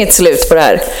finns inget slut på det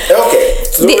här. Ja, okej.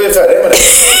 Så då är vi färdiga med det.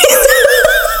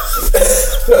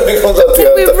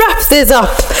 We wrap this up.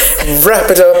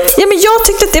 Wrap it up. Ja, men jag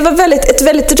tyckte att det var ett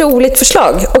väldigt roligt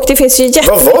förslag. Och det finns ju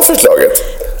Vad var förslaget?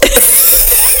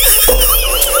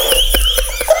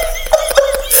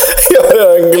 Jag har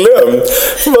redan glömt.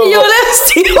 Jag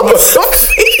läste ju också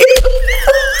fel.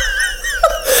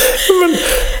 Men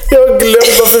jag har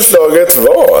glömt vad förslaget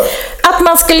var. Att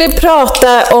man skulle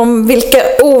prata om vilka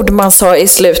ord man sa i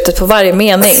slutet på varje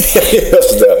mening.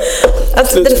 Just det.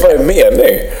 Slutet på varje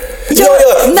mening. Ja,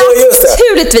 just det.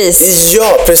 Naturligtvis.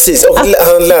 Ja, precis. Och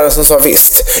han läraren som sa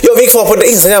visst. Ja, vi är kvar på det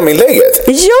Instagram-inlägget.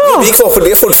 Ja. Vi är kvar på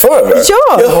det fortfarande.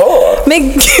 Ja. Jaha.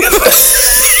 Men gud.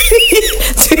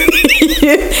 Du är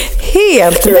ju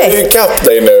helt väck. Du är ju kapp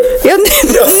dig nu. Ja,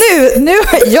 nu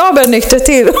har jag börjat nyktra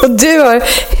till och du har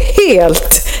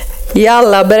helt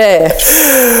jalla bre.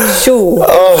 Tjo.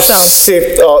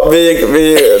 Shit. Ja, vi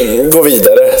går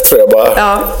vidare, tror jag bara.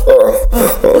 Ja.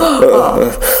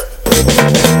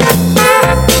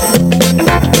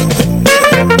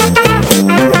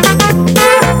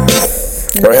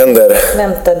 Vad händer?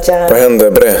 Vänta, Jan. Vad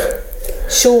händer, bre?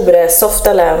 Tjo bre,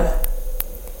 softa län.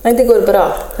 Nej, det går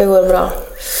bra. Det går bra.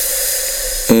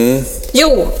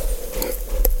 Jo!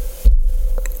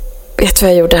 Vet du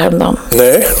vad jag gjorde häromdagen?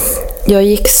 Nej. Jag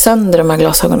gick sönder de här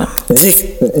glasögonen.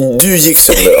 Du gick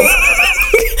sönder dem?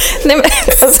 Nej, men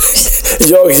alltså...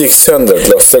 Jag gick sönder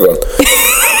glasögon.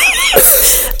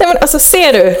 Nej, men alltså,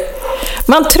 ser du?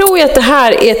 Man tror ju att det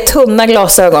här är tunna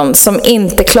glasögon som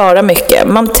inte klarar mycket.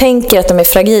 Man tänker att de är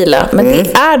fragila, men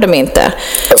det är de inte.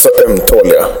 Alltså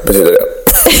ömtåliga betyder det.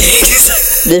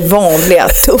 Vi vanliga,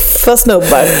 tuffa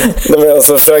snubbar. De är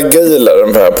alltså fragila,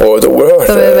 de här, på ett oerhört...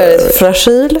 De är väldigt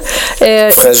fragil.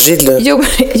 Fragil. Jo,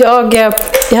 jag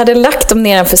hade lagt dem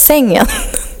nedanför sängen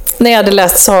när jag hade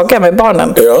läst saga med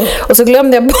barnen. Ja. Och så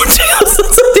glömde jag bort det. Och så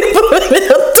det var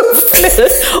mina tofflor.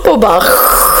 Och bara...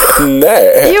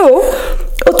 Nej. Jo.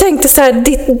 Och tänkte så här,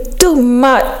 ditt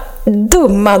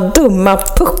dumma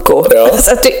pucko. Ja.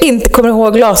 Så att du inte kommer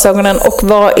ihåg glasögonen och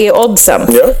vad är oddsen.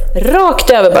 Ja. Rakt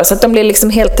över bara, så att de blir liksom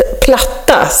helt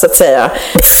platta, så att säga.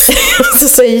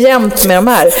 så jämnt med de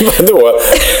här.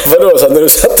 Vadå? Så när du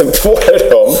satte på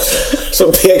dem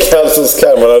så pekade alltså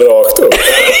skärmarna rakt upp.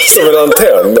 Som en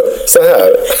antenn. Så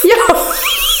här. Ja.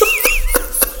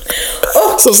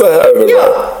 Så här nu.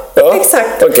 Ja,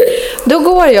 exakt. Okay. Då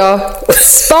går jag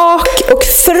spak och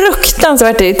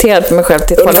fruktansvärt irriterad på mig själv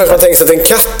till ungefär som man tänker sig att en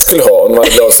katt skulle ha om man hade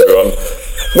glasögon.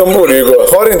 De borde ju gå.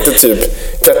 Har inte typ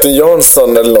katten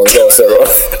Jansson eller någon glasögon?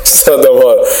 Så de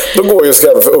har, då går ju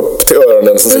skärmen för upp till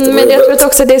öronen som sitter men jag tror att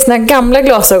också det är såna här gamla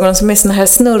glasögon som är såna här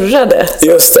snurrade.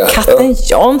 Just det. Katten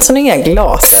Jansson har inga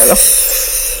glasögon.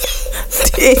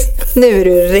 Nu är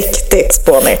du riktigt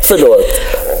spånig. Förlåt.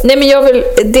 Nej, men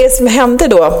det som hände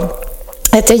då,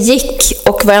 att jag gick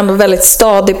och var ändå väldigt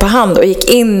stadig på hand och gick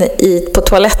in på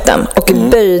toaletten och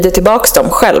böjde tillbaks dem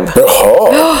själv.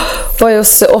 Jaha. Var jag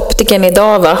hos optiken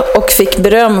idag, va? Och fick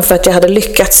beröm för att jag hade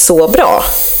lyckats så bra.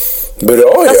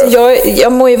 Bra, alltså,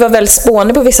 jag må ju vara väldigt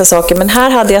spånig på vissa saker, men här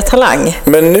hade jag talang.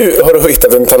 Men nu har du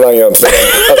hittat en talang egentligen.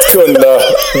 Att kunna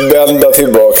vända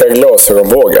tillbaka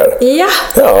glasögonbågar. Ja.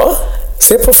 Ja.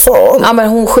 Se på fan. Ja, men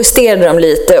hon justerade dem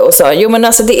lite och sa, jo men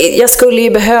alltså jag skulle ju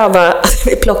behöva att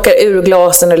vi plockar ur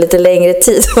glasen och lite längre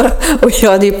tid. Och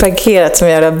jag hade ju parkerat som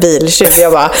en jävla biltjuv.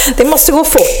 Jag bara, det måste gå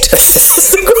fort.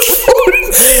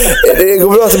 Det går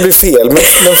bra att det blir fel,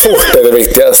 men fort är det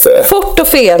viktigaste. Fort och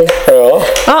fel. Ja.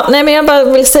 Ja, nej, men jag bara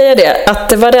vill säga det,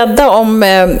 att vara rädda om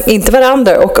inte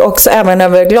varandra och också även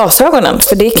över glasögonen.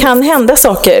 För det kan hända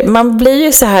saker. Man blir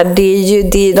ju så här,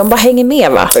 de bara hänger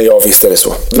med, va? Ja, visst är det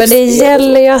så. Men det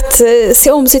gäller ju att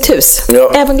se om sitt hus.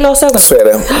 Ja, även glasögon. Så är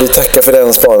det. Vi tackar för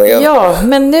den spaningen. Ja,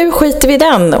 men nu skiter vi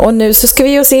den. Och nu så ska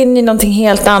vi oss in i någonting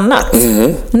helt annat.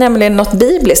 Nämligen något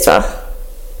bibliskt, va?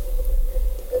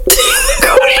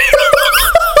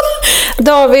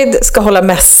 David ska hålla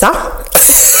mässa.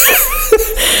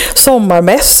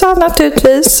 Sommarmässa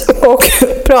naturligtvis. Och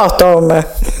prata om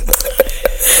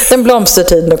den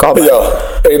blomstertiden kommer. Ja,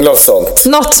 något sånt.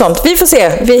 Något sånt. Vi får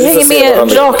se. Vi hänger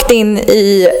med rakt in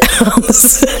i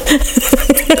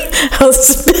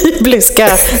hans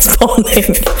bibliska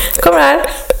spaning. Kommer här.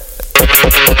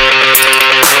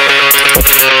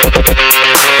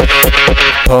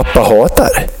 Pappa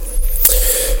hatar.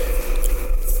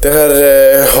 Det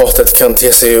här hatet kan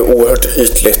te sig oerhört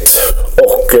ytligt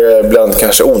och ibland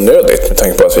kanske onödigt med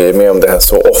tanke på att vi är med om det här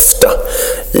så ofta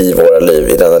i våra liv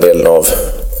i denna delen av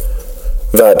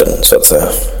världen, så att säga.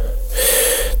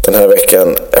 Den här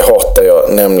veckan hatar jag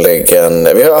nämligen...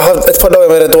 Vi har haft ett par dagar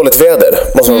med rätt dåligt väder,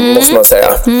 måste man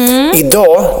säga.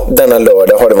 Idag, denna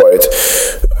lördag, har det varit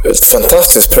ett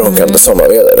fantastiskt prunkande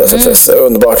sommarväder. Så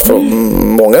underbart på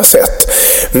många sätt.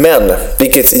 Men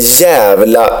vilket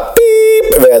jävla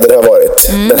väder det har varit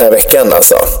den här veckan,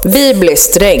 alltså.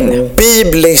 Bibliskt regn.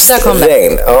 Bibliskt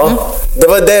regn, ja. Det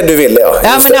var det du ville, ja.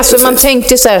 Ja, men alltså man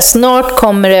tänkte så här, snart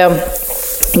kommer det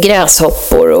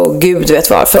gräshoppor och gud vet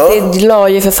vad. För det la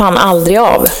ju för fan aldrig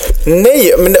av.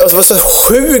 Nej, men det var så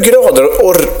 7 grader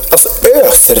och alltså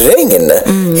ösregn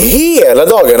hela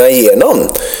dagarna igenom.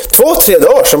 2-3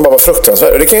 dagar som bara var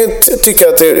fruktansvärt. Och det kan jag tycka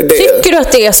att det Tycker du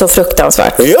att det är så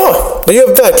fruktansvärt? Ja, det gör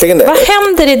verkligen det. Vad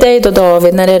händer i dig då,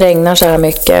 David, när det regnar så här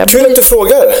mycket? Kul att du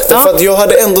frågar. Därför att jag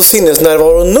hade ändå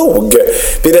sinnesnärvaro nog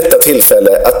vid detta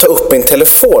tillfälle att ta upp min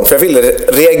telefon. För jag ville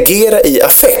reagera i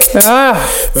affekt. Ja.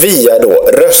 Via då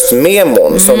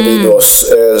röstmemon som vi då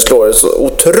slår så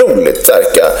otroligt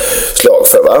starka slag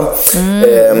för, va?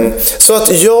 Så att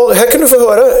här kan du få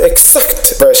höra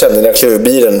exakt vad jag kände när jag klev ur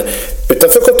bilen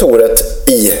utanför kontoret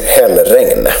i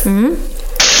hällregn.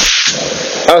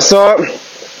 Alltså,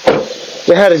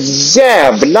 det här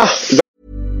jävla...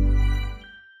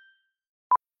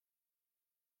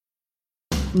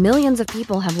 Millions of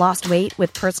people have lost weight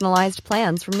with personalized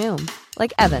plans from Noom.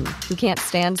 like Evan, who can't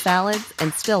stand salads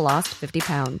and still lost 50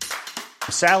 pounds.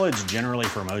 Salads generally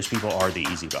for most people are the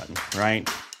easy button, right?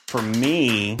 For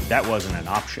me, that wasn't an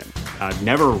option. I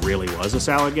never really was a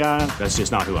salad guy. That's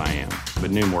just not who I am.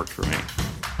 But Noom worked for me.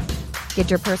 Get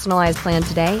your personalized plan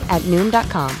today at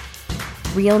Noom.com.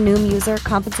 Real Noom user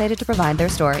compensated to provide their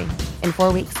story. In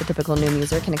 4 weeks, the typical Noom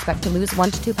user can expect to lose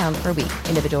 1 to 2 pounds per week.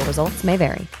 Individual results may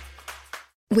vary.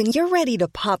 When you're ready to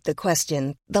pop the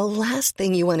question, the last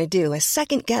thing you want to do is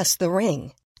second-guess the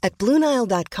ring. At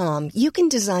BlueNile.com, you can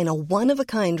design a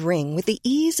one-of-a-kind ring with the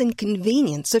ease and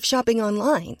convenience of shopping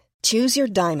online. Choose your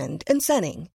diamond and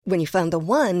setting. When you find the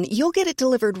one, you'll get it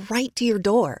delivered right to your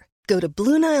door. Go to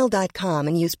BlueNile.com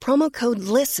and use promo code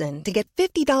LISTEN to get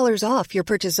 $50 off your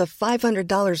purchase of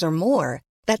 $500 or more.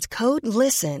 That's code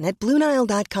LISTEN at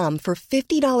BlueNile.com for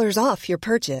 $50 off your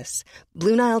purchase.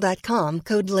 BlueNile.com,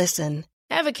 code LISTEN.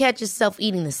 Ever catch yourself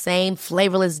eating the same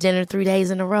flavorless dinner 3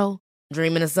 days in a row?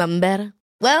 Dreaming of something better?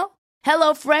 Well,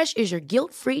 HelloFresh is your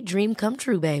guilt-free dream come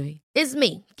true, baby. It's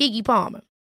me, Keke Palmer.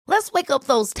 Let's wake up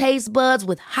those taste buds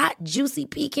with hot, juicy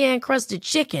pecan-crusted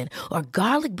chicken or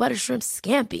garlic butter shrimp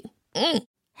scampi.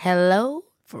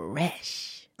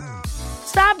 HelloFresh.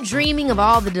 Stop dreaming of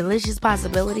all the delicious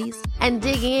possibilities and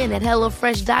dig in at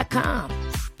HelloFresh.com.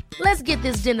 Let's get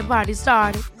this dinner party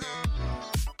started.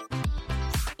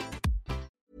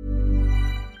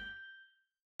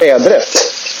 Vädret.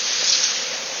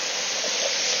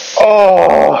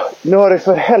 Nu har det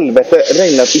för helvete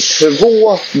regnat i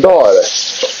 2 dagar.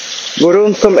 Går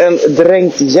runt som en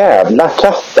dränkt jävla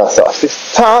katt alltså. Fy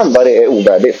fan vad det är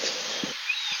ovärdigt.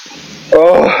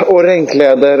 Och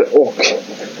regnkläder och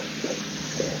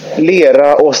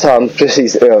lera och sand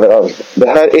precis överallt. Det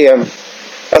här är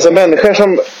alltså människor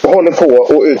som håller på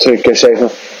och uttrycker sig.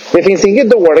 Det finns inget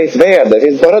dåligt väder, det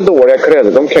finns bara dåliga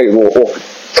kläder. De kan ju gå och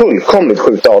fullkomligt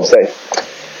skjuta av sig.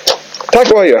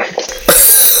 Tack och adjö.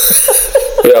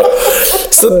 Ja,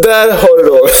 så där har du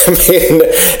då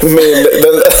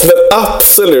den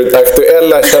absolut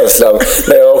aktuella känslan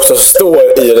när jag också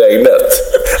står i regnet.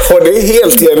 Och det är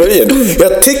helt genuint.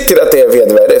 Jag tycker att det är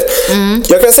vedervärdigt.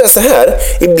 Jag kan säga så här,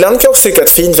 ibland kan jag också tycka att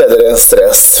fint väder är en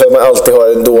stress. För man alltid har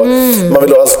ändå, man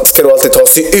vill ska då alltid ta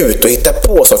sig ut och hitta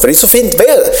på så. För det är så fint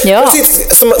väder. Ja.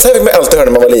 Så här fick man alltid höra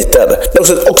när man var liten. Det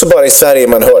är också bara i Sverige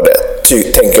man hör det,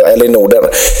 tänker jag, eller i Norden.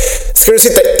 Ska du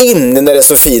sitta inne när det är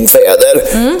så fint väder?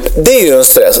 Det är ju en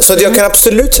stress. Så att jag kan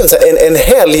absolut känna en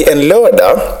helg, en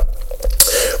lördag,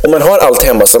 om man har allt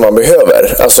hemma som man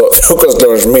behöver, alltså frukost,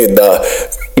 lunch, middag,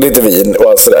 lite vin och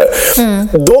allt sådär,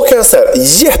 då kan jag säga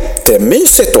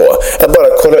jättemysigt då att bara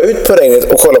kolla ut på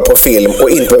regnet och kolla på film och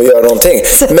inte behöva göra någonting.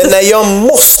 Men när jag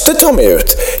måste ta mig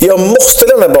ut, jag måste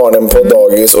lämna barnen på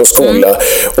dagis och skola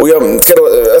och jag ska då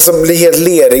alltså bli helt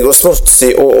lerig och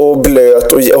smutsig och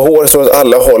blöt och hår står åt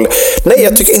alla håll. Nej,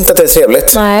 jag tycker inte att det är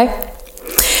trevligt. Nej.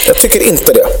 Jag tycker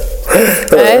inte det.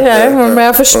 Nej, men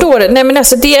jag förstår det. Nej, men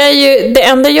alltså det är ju det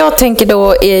enda jag tänker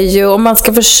då är ju om man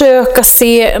ska försöka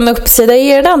se en uppsida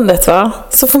i eländet, va?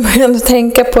 Så får man ju ändå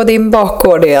tänka på din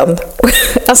bakgård igen.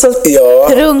 Alltså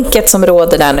runket som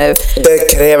råder där nu. Det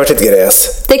kräver sitt gräs.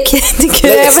 Det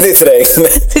kräver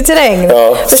sitt regn.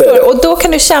 Ja, förstår du? Och då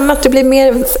kan du känna att du blir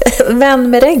mer vän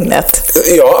med regnet.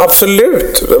 Ja,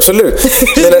 absolut.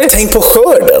 Men tänk på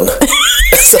skörden.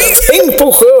 Så tänk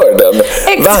på skörden.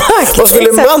 Exakt. Vad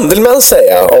skulle Mandelmann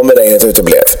säga om regnet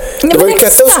uteblev? Det var ju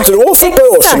katastrof för ett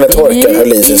par år sedan när torkan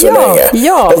höll i sig så länge.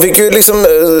 Ja. De fick ju liksom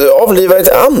avliva ett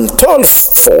antal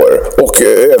får och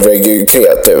övrig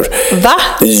kreatur. Va?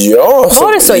 Ja.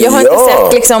 Var det så? Jag har inte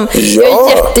sett liksom,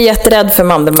 jag är jätterädd för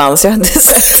Mandelmann, så jag har inte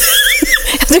sett.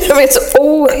 Jag tycker de är så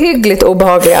ohyggligt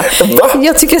obehagliga. Va?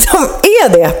 Jag tycker att de är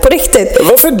det, på riktigt.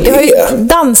 Varför det? Jag har ju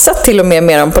dansat till och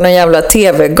med dem på någon jävla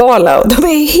tv-gala. Och de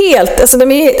är helt,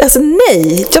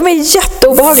 nej, de är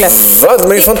jätteobehagliga. Va?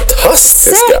 De är ju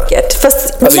fantastiska. Säkert,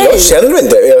 fast alltså, nej. Jag känner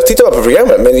inte, jag tittar bara på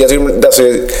programmet, men jag tycker alltså...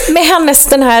 Med hennes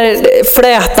den här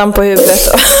flätan på huvudet.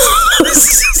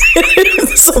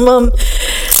 Som man...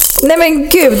 Nej men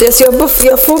gud, alltså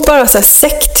jag får bara så här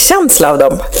sektkänsla av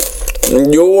dem.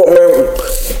 Jo,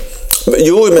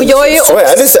 men så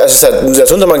är det. Alltså, jag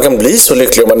tror inte man kan bli så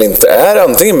lycklig om man inte är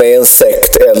antingen med i en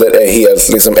sekt eller är helt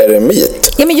liksom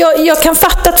eremit. Ja, men jag kan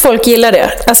fatta att folk gillar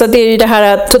det. Alltså det är ju det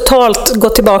här att totalt gå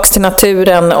tillbaks till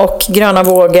naturen och gröna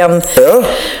vågen. Ja.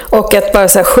 Och att bara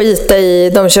så här skita i,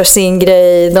 de kör sin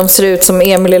grej, de ser ut som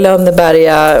Emil i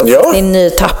Lönneberga i en ny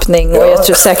tappning. Och jag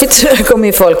tror säkert kommer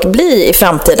ju folk bli i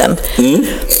framtiden.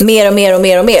 Mer och mer och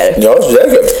mer och mer. Ja,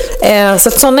 säkert. Så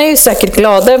att sådana är ju säkert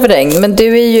glada över regn. Men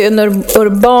du är ju en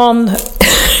urban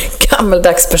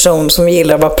gammaldags person som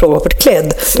gillar att vara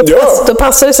properklädd. Då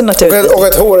passar det så naturligt. Och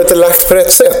att håret är lagt på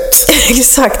rätt sätt.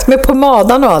 Exakt, med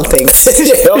pomadan och allting.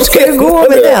 Ja, hur ska det gå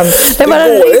med den? Det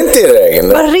går inte i regn.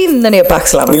 Bara rinner ner på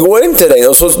axlarna. Det går inte i regn.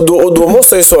 Och då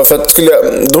måste jag ju så, för att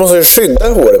då måste jag skydda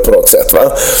håret på något sätt,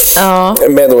 va? Ja.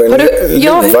 Med då en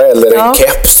luva eller en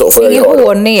keps då. Ingen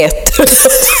hårnät.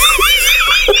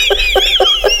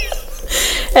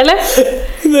 Eller?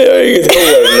 Nej, jag har inget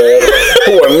hårnät.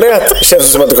 Hårnät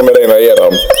känns som att det kommer regna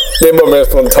igenom. Det är bara mer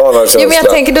spontana känsla. Jo, men jag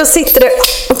tänker, då sitter det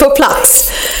på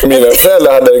plats. Mina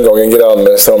föräldrar hade en gång en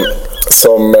granne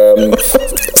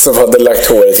som hade lagt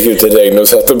håret ut i regn och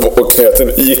satt och knöt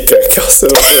en ICA-kasse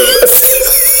runt huvudet.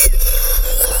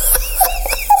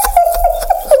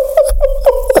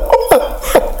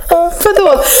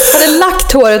 Vadå? Hade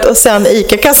lagt håret och sen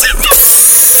ICA-kassen?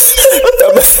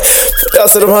 Ja, men,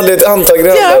 alltså de hade ett antal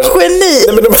grannar. Ja, geni!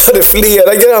 Nej, men de hade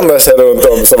flera grannar så runt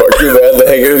om som var, gud vad äldre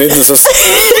hänger ut, inte så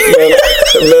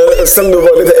men som då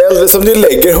var lite äldre, som du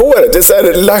lägger håret. Det är så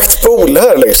här lagt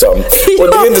spolar liksom. Ja,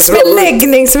 och det är inte så bra med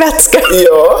läggningsvätska.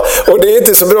 Ja, och det är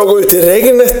inte så bra att gå ut i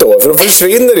regnet då, för då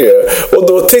försvinner det ju. Och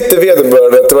då tyckte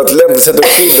vederbörande att det var ett lämpligt sätt att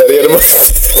skydda det genom att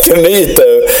knyta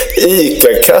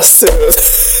ICA-kasse.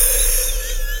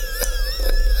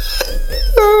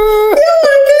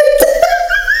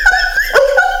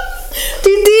 Det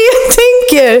är det jag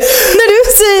tänker när du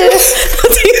säger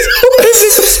att det är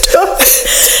så förstått.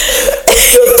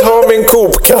 Jag tar min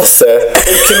kopkasse och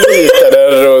knyter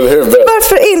den runt huvudet.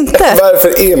 Varför inte?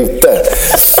 Varför inte?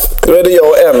 Då är det jag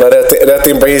och Emma rätt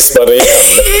in på hispan igen.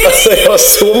 Alltså jag har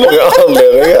så många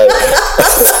anledningar.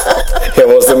 Jag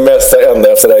måste mesta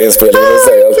ända efter den här inspelningen och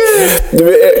säga att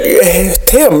du är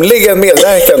tämligen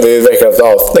medverkande i veckans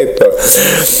avsnitt.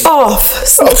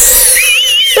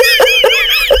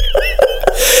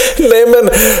 Nej, men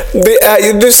det är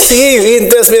ju, du ser ju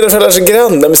inte ens mina föräldrars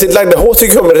grannar med sitt lagda hår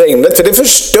tycker om regnet, för det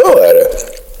förstör.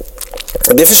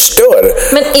 Det förstör.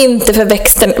 Men inte för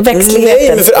växtligheten.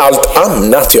 Nej, men för allt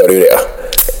annat gör du det.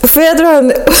 Får jag dra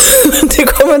en... Det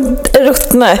kommer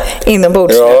ruttna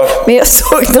inombords. Ja. Men jag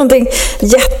såg någonting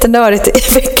jättenördigt i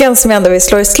veckan som jag ändå vill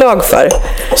slå i slag för.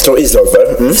 Slå i slag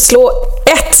för? Mm. Slå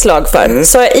ett slag för.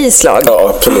 Så jag i slag?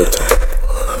 Ja, absolut.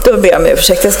 Då ber jag om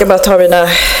ursäkt. Jag ska bara ta mina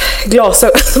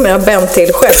glasögon som jag har bänt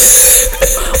till själv.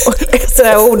 Och läsa det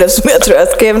här ordet som jag tror jag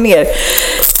skrev ner.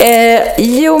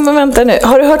 Jo, men vänta nu.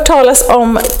 Har du hört talas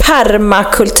om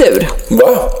permakultur?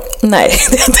 Va? Nej,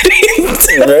 det hade du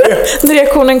inte. Nej.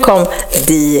 Reaktionen kom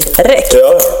direkt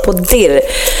på dirr.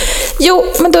 Jo,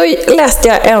 men då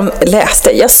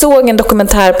jag såg en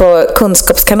dokumentär på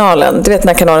Kunskapskanalen. Du vet den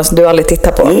här kanalen som du aldrig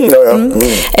tittar på.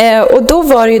 Och då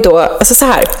var det ju då, alltså så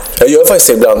här. Jag gör faktiskt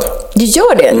det ibland. Du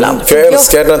gör det ibland? För jag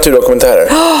älskar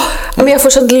naturdokumentärer. Men jag får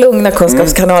sånt lugna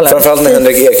Kunskapskanalen. Framförallt med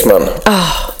Henrik Ekman.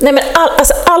 Nej, men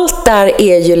allt där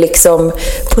är ju liksom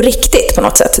på riktigt på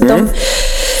något sätt.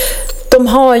 De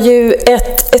har ju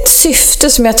ett syfte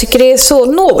som jag tycker är så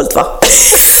nobelt, va?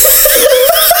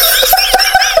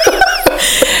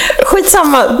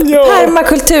 Skitsamma.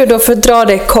 Permakultur då, för att dra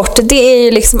det kort. Det är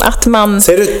ju liksom att man...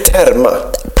 Säger du terma?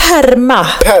 Perma.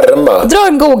 Dra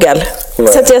en Google.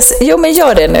 Så att jo, men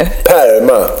gör det nu.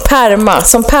 Perma,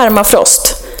 som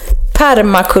permafrost.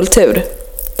 Permakultur.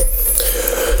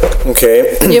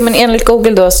 Okej. Jo, men enligt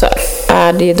Google då så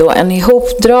är det ju då en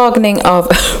ihopdragning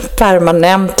av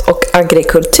permanent och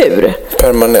agrikultur.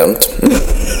 Permanent.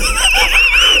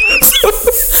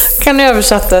 Kan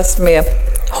översättas med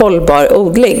hållbar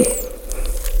odling.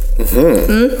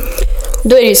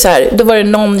 Då är det ju så här, då var det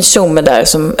någon tjomme där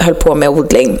som höll på med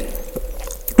odling.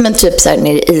 Men typ så här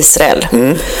nere i Israel.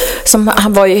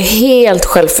 Han var ju helt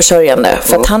självförsörjande.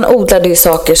 För att han odlade ju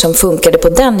saker som funkade på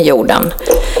den jorden.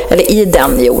 Eller i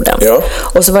den jorden. Ja.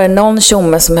 Och så var det någon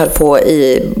tjomme som höll på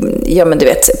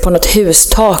på något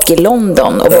hustak i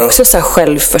London. Och var också så här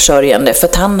självförsörjande. För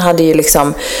att han hade ju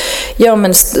liksom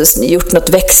gjort något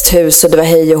växthus. Och det var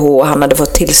hej och hå. Och han hade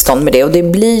fått tillstånd med det. Och det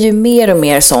blir ju mer och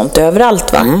mer sånt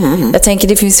överallt, va? Jag tänker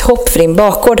det finns hopp för din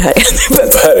bakgård här.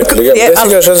 Verkligen, det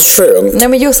skulle jag kännas skönt. Nej,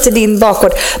 men just i din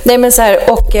bakgård. Nej, men så här,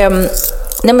 och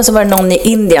så var det någon i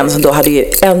Indien som då hade ju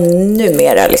ännu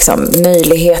mer liksom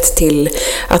möjlighet till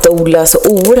att odla så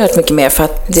oerhört mycket mer, för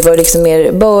att det var liksom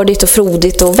mer bördigt och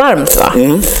frodigt och varmt, va?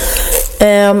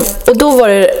 Och då var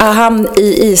det han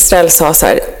i Israel sa så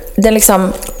här, den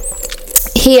liksom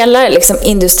hela liksom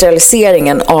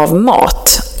industrialiseringen av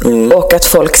mat och att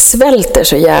folk svälter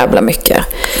så jävla mycket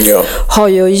har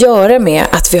ju att göra med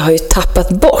att vi har ju tappat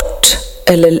bort,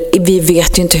 eller vi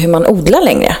vet ju inte hur man odlar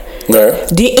längre. Nej.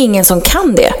 Det är ingen som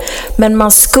kan det. Men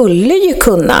man skulle ju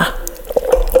kunna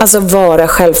alltså vara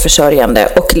självförsörjande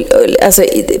och alltså,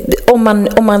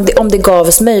 om det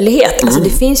gavs möjlighet. Alltså, det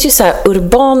finns ju så här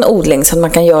urban odling som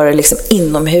man kan göra liksom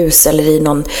inomhus eller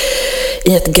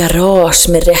i ett garage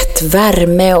med rätt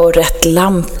värme och rätt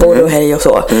lampor och hej och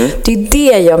så. Det är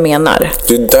det jag menar.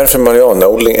 Det är därför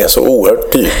marijuanaodling är så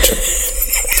oerhört dyrt.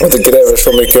 Och det kräver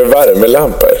så mycket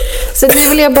värmelampor. Så nu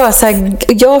vill jag bara säga,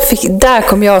 där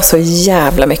kom jag så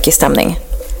jävla mycket i stämning.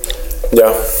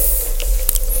 Ja.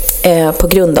 På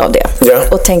grund av det. Ja.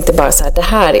 Och tänkte bara så här, det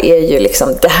här är ju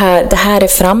liksom, det här är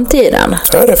framtiden.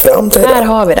 Här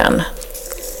har vi den.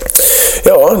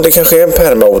 Ja, det kanske är en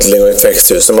permaodling och ett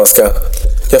växthus som man ska...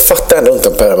 Jag fattar ändå inte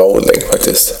en permaodling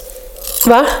faktiskt.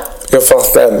 Va? Jag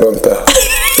fattar ändå inte.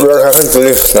 Jag kanske inte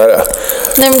lyssnar det.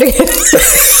 Nej, men det...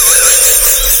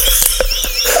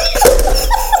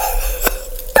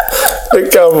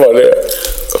 Det kan vara det.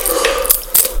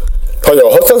 Har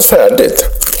jag hatat färdigt?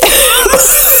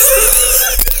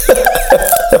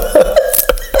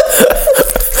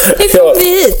 Det kom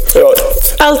hit. Ja.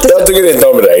 Jag tycker inte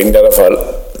om regn i alla fall.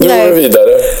 Nu går vi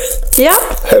vidare. Ja.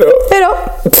 Hej då. Hej då.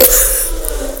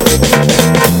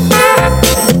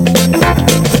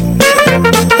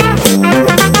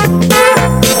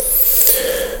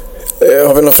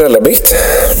 Har vi någon föräldrabikt?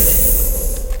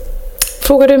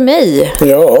 Frågar du mig?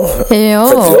 Ja. För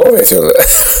jag vet ju inte.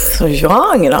 Så jag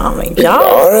har ingen aning. Jag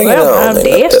har ingen aning.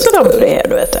 Det är så de för det,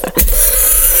 du vet det.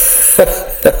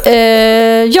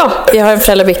 Ja, jag har en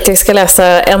föräldrabikt. Jag ska läsa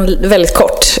en väldigt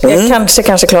kort. Jag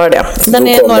kanske klarar det. Den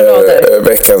är några rader.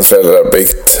 Veckans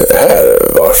föräldrabikt här.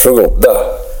 Varsågoda.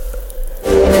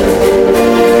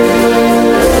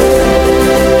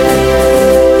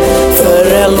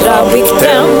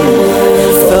 Föräldrabikten.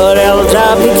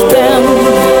 Föräldrabikten.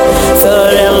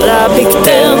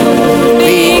 Föräldrabikten.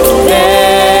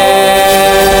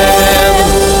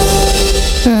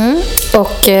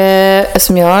 Och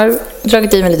som jag har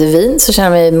dragit i mig lite vin så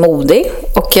känner jag mig modig.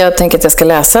 Och jag tänker att jag ska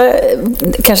läsa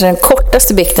kanske den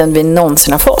kortaste bikten vi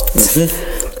någonsin har fått.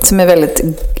 Som är väldigt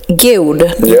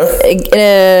god.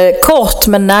 Kort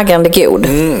men naggande god.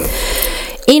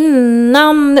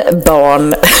 Innan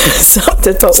barn samt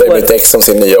ett par år... Säger mitt ex som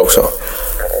sin nya också.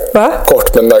 Va?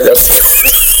 Kort men naggande.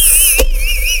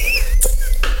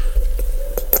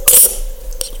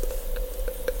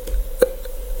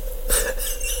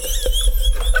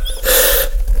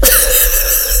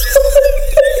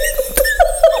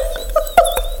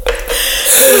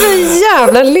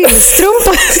 Jävla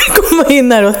Lillstrumpa komma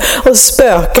in här och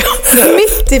spöka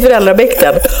mitt i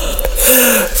föräldrabikten.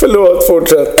 Förlåt,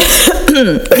 fortsätt.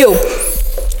 Jo.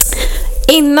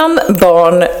 Innan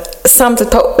barn samt ett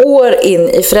par år in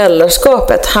i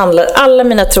föräldraskapet handlar alla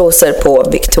mina trosor på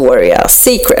Victoria's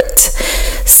Secret.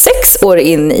 6 år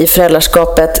in i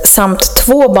föräldraskapet samt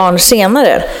 2 barn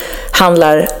senare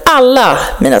handlar alla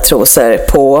mina trosor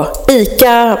på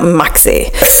Ica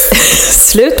Maxi.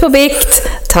 Slut på bikt.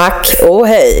 Tack och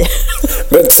hej.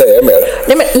 Men inte säga mer.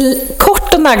 Nej, men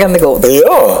kort och naggande god.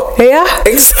 Ja. Ja.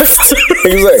 Exakt.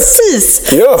 Precis.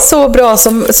 Ja. Så bra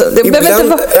som... Ibland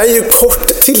är ju kort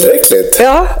tillräckligt.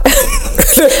 Ja.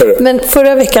 Men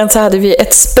förra veckan så hade vi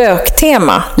ett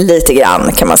spöktema lite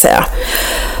grann, kan man säga.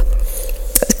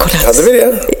 Kolla. Hade vi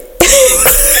det?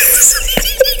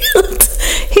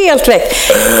 Helt väck.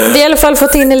 Vi har i alla fall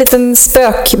fått in en liten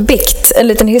spökbikt, en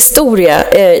liten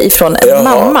historia ifrån en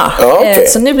mamma. Ja, okay.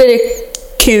 Så nu blir det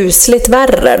kusligt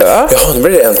värre då. Ja, nu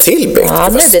blir det en till bikt. Ja,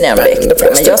 nu blir det en bikt.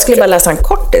 Men jag skulle bara läsa en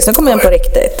kortis, nu kommer jag på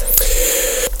riktigt.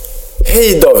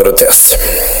 Hej David och Tess.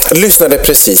 Jag lyssnade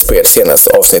precis på ert senaste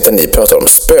avsnitt där ni pratar om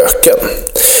spöken.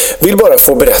 Vill bara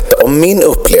få berätta om min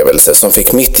upplevelse som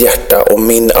fick mitt hjärta och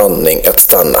min andning att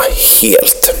stanna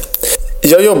helt.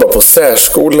 Jag jobbar på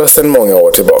särskola sedan många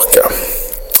år tillbaka.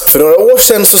 För några år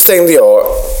sedan så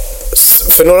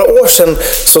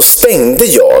stängde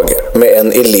jag med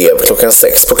en elev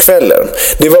 6:00 på kvällen.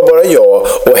 Det var bara jag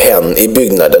och hen i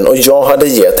byggnaden och jag hade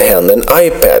gett hen en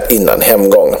iPad innan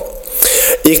hemgång.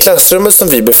 I klassrummet som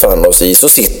vi befann oss i så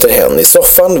sitter hen i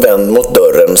soffan vänd mot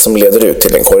dörren som leder ut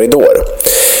till en korridor.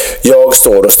 Jag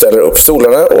står och ställer upp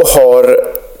stolarna och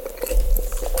har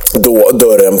då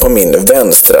dörren på min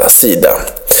vänstra sida.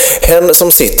 Hen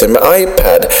som sitter med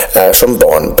iPad är som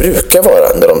barn brukar vara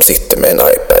när de sitter med en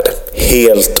iPad.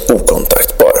 Helt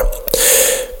okontaktbar.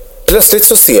 Plötsligt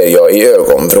så ser jag i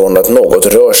ögonvrån att något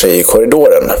rör sig i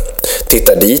korridoren.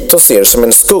 Tittar dit och ser som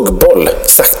en skuggboll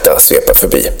sakta svepa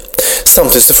förbi.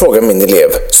 Samtidigt så frågar min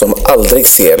elev, som aldrig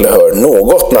ser eller hör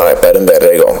något när iPaden väl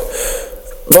är igång: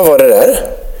 vad var det där?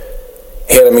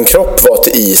 Hela min kropp var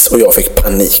till is och jag fick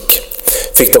panik.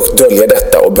 Fick dock dölja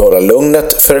detta och behålla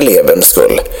lugnet för elevens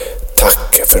skull.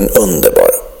 Tack för en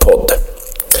underbar podd.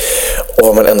 och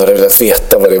vad man ändå hade velat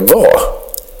veta vad det var.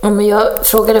 Ja, men jag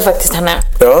frågade faktiskt henne.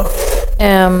 Ja.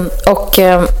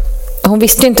 Hon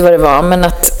visste inte vad det var, men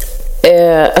att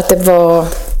det var,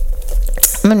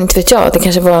 men inte vet jag, det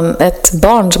kanske var ett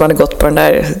barn som hade gått på den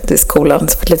där skolan,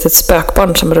 ett litet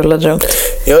spökbarn som rullade runt.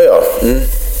 Ja. Mm.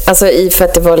 Alltså för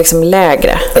att det var liksom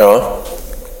lägre. Ja.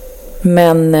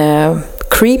 Men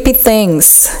creepy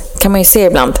things kan man ju se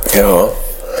ibland. Ja.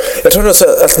 Jag tror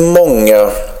att många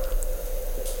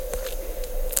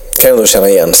kan ändå känna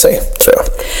igen sig, tror jag.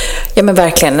 Ja, men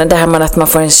verkligen. Det här med att man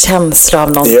får en känsla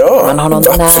av någon, man har någon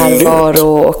absolut.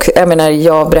 närvaro. Och jag menar,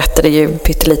 jag berättade ju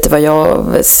pyttelite vad jag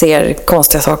ser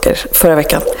konstiga saker förra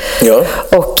veckan. Ja.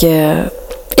 Och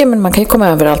men man kan ju komma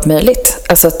över allt möjligt.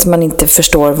 Alltså att man inte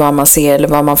förstår vad man ser eller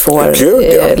vad man får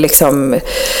liksom...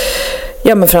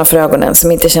 Ja, men framför ögonen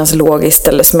som inte känns logiskt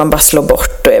eller som man bara slår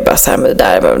bort och är bara så här, men det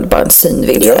där var bara en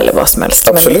synvilla eller vad som helst.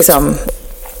 Absolut. Men liksom,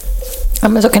 ja,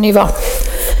 men så kan det ju vara,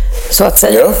 så att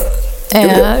säga.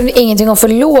 Ja. Ingenting att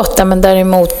förlåta, men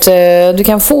däremot du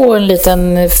kan få en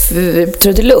liten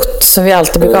trudelutt som vi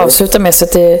alltid brukar avsluta med, så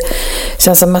att det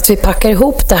känns som att vi packar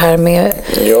ihop det här med...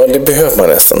 Ja, det behöver man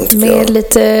nästan, tycker jag. Med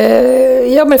lite,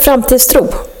 med framtidstro.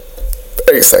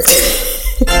 Exakt.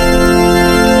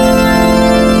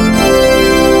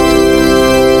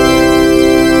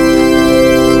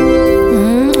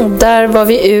 Där var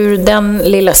vi ur den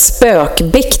lilla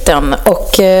spökbikten.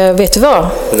 Och vet du vad?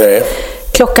 Nej.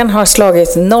 Klockan har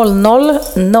slagit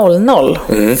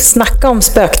 00:00. Snacka om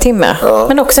spöktimme. Ja.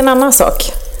 Men också en annan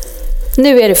sak.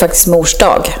 Nu är det faktiskt mors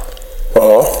dag.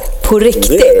 Ja. På riktigt.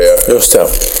 Det är det, just det.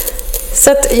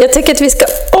 Så att jag tycker att vi ska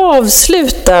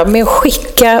avsluta med att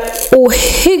skicka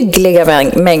ohyggliga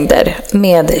mängder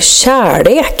med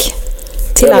kärlek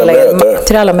till alla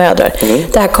mödrar.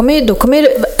 Det här då kommer ju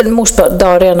mors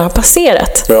dag redan ha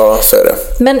passerat. Ja, så är det.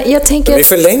 Men jag tänker... vi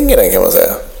förlänger den, kan man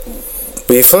säga.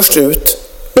 Vi är först ut.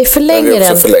 Vi förlänger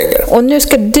den. Och nu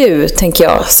ska du, tänker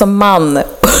jag, som man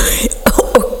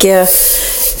och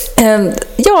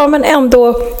men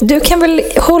ändå, du kan väl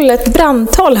hålla ett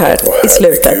brandtal här i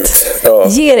slutet. Ja.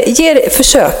 Ge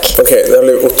försök. Okej, det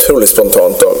blir otroligt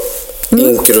spontant då.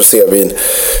 Inker och rosévin.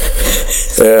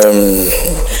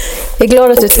 Jag är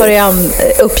glad att du tar dig an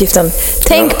uppgiften.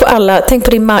 Tänk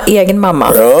på din egen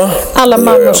mamma. Ja, alla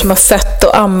mammor som har fött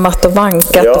och ammat och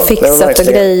vankat och fixat och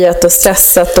grejat och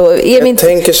stressat. Jag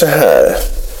tänker så här.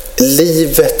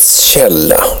 Livets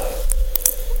källa.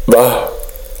 Va?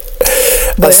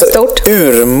 Alltså stort.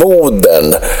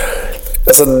 Urmoden.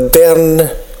 Alltså den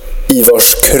i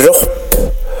vars kropp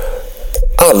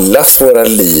allas våra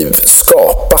liv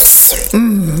skapas.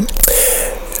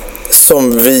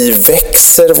 Som vi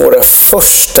växer våra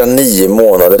första 9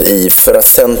 månader i, för att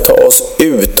sen ta oss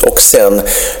ut och sen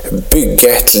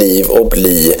bygga ett liv och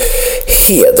bli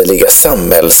hederliga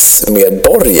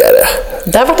samhällsmedborgare.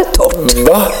 Där var det tomt.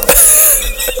 Va?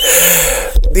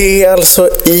 Det är alltså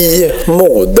i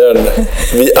modern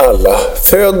vi alla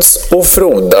föds och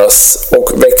frodas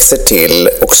och växer till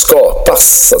och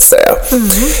skapas, så att säga.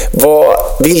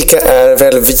 Vilka är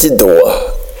väl vi då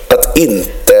att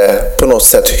inte på något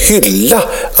sätt hylla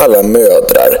alla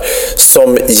mödrar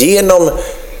som genom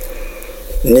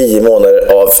 9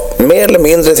 månader av mer eller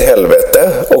mindre ett helvete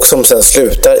och som sen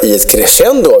slutar i ett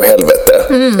crescendo av helvete.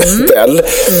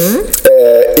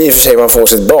 I och för sig man får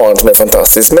sitt barn som är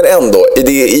fantastiskt, men ändå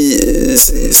i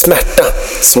smärta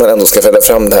som man ändå ska föda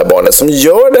fram det här barnet som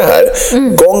gör det här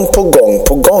gång på gång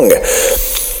på gång.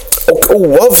 Och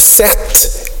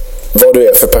oavsett vad du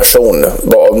är för person,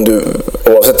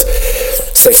 oavsett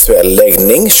sexuell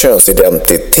läggning,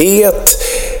 könsidentitet,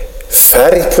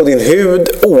 färg på din hud,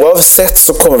 oavsett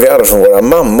så kommer vi alla från våra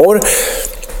mammor.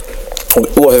 Och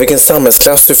oavsett vilken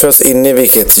samhällsklass du föds in i,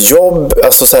 vilket jobb,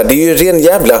 alltså så här, det är ju ren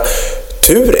jävla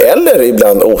tur eller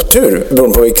ibland otur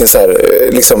beroende på vilken så här,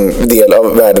 liksom, del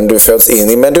av världen du föds in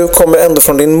i, men du kommer ändå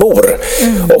från din mor.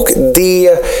 Och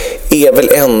det är väl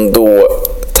ändå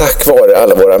tack vare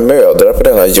alla våra mödrar på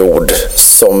denna jord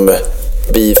som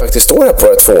vi faktiskt står här på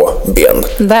våra 2 ben.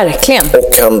 Verkligen.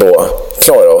 Och kan då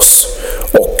klara oss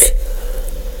och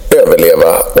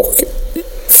överleva och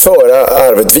föra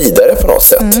arvet vidare på något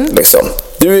sätt. Liksom.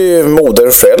 Du är ju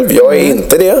moder själv, jag är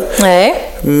inte det.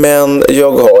 Nej. Men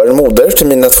jag har en moder till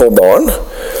mina 2 barn.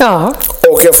 Ja.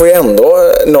 Och jag får ju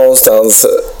ändå någonstans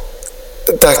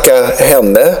tacka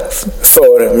henne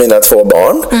för mina 2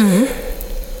 barn.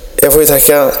 Jag får ju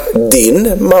tacka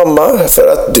din mamma för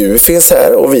att du finns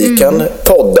här och vi kan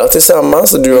podda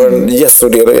tillsammans. Du har en jättestor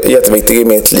del, jätteviktig i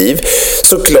mitt liv.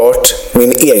 Såklart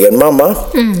min egen mamma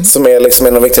som är liksom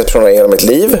en av de viktigaste personerna i hela mitt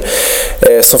liv.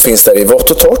 Som finns där i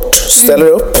vått och torrt, ställer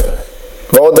upp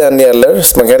vad den gäller,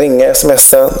 så man kan ringa,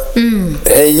 smsa.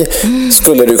 Hej,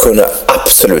 skulle du kunna?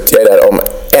 Absolut, jag är där om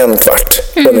 1 kvart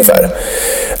ungefär.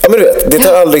 Ja, men du vet, det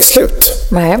tar aldrig slut.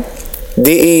 Nej.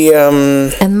 Det är...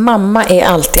 en mamma är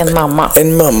alltid en mamma.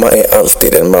 En mamma är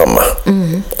alltid en mamma.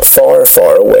 Far,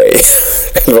 far away.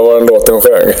 Eller vad var den låten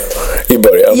sjöng i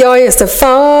början? Ja, just det.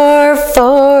 Far,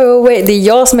 far away. Det är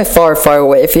jag som är far, far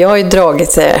away. För jag har ju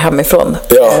dragit hemifrån.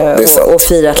 Ja, och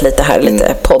firat lite här,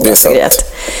 lite poddat och grejt.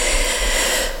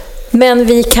 Men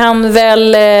vi kan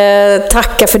väl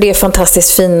tacka för det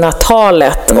fantastiskt fina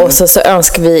talet. Och så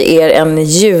önskar vi er en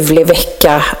ljuvlig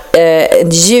vecka, en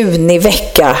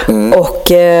junivecka.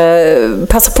 Och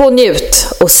passa på och njut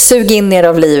och sug in er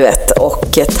av livet.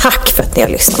 Och tack för att ni har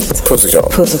lyssnat. Puss och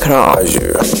kram. Puss och kram.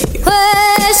 Adjö.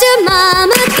 Where's your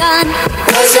mama gone?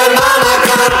 Where's your mama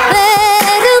gone?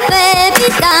 Little baby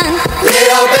gone.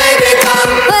 Little baby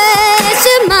gone. Where's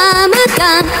your mama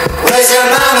gone? Where's your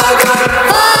mama gone?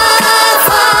 Far,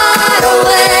 far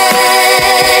away.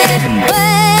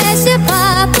 Where's your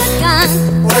papa gone?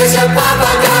 Where's your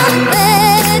papa gone?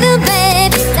 Little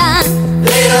baby gone.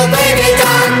 Little baby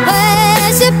gone.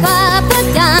 Where's your papa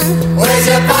gone? Where's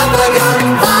your papa gone?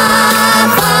 Far,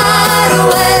 far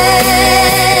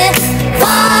away.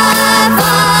 Far,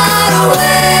 far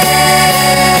away.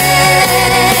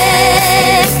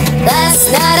 Last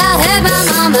night I heard my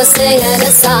mama singing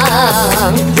a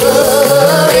song. Ooh,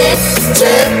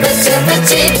 chirpa, chirpa,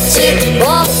 chip, chip.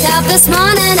 Woke up this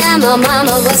morning and my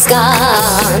mama was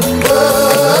gone.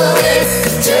 Ooh,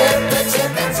 chirpa, chirpa,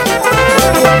 chip.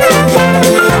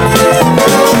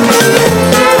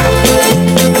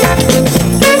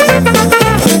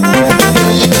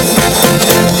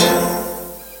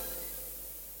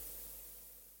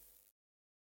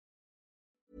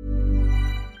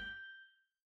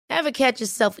 Ever catch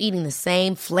yourself eating the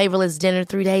same flavorless dinner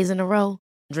 3 days in a row?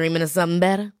 Dreaming of something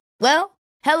better? Well,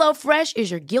 HelloFresh is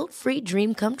your guilt-free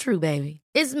dream come true, baby.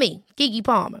 It's me, Keke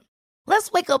Palmer.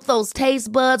 Let's wake up those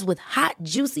taste buds with hot,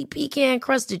 juicy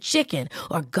pecan-crusted chicken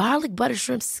or garlic butter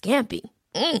shrimp scampi.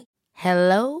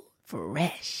 Hello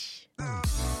Fresh.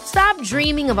 Stop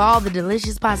dreaming of all the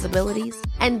delicious possibilities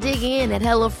and dig in at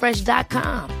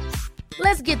HelloFresh.com.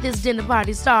 Let's get this dinner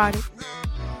party started.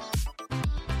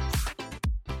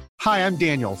 Hi, I'm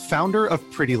Daniel, founder of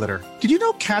Pretty Litter. Did you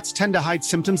know cats tend to hide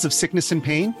symptoms of sickness and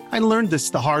pain? I learned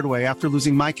this the hard way after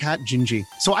losing my cat, Gingy.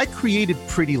 So I created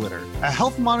Pretty Litter, a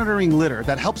health monitoring litter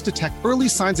that helps detect early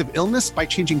signs of illness by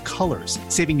changing colors,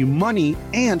 saving you money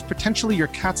and potentially your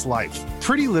cat's life.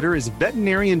 Pretty Litter is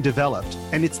veterinarian developed,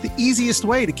 and it's the easiest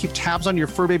way to keep tabs on your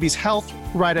fur baby's health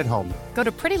right at home. Go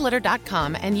to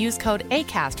prettylitter.com and use code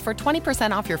ACAST for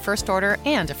 20% off your first order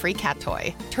and a free cat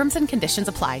toy. Terms and conditions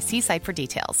apply. See site for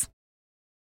details.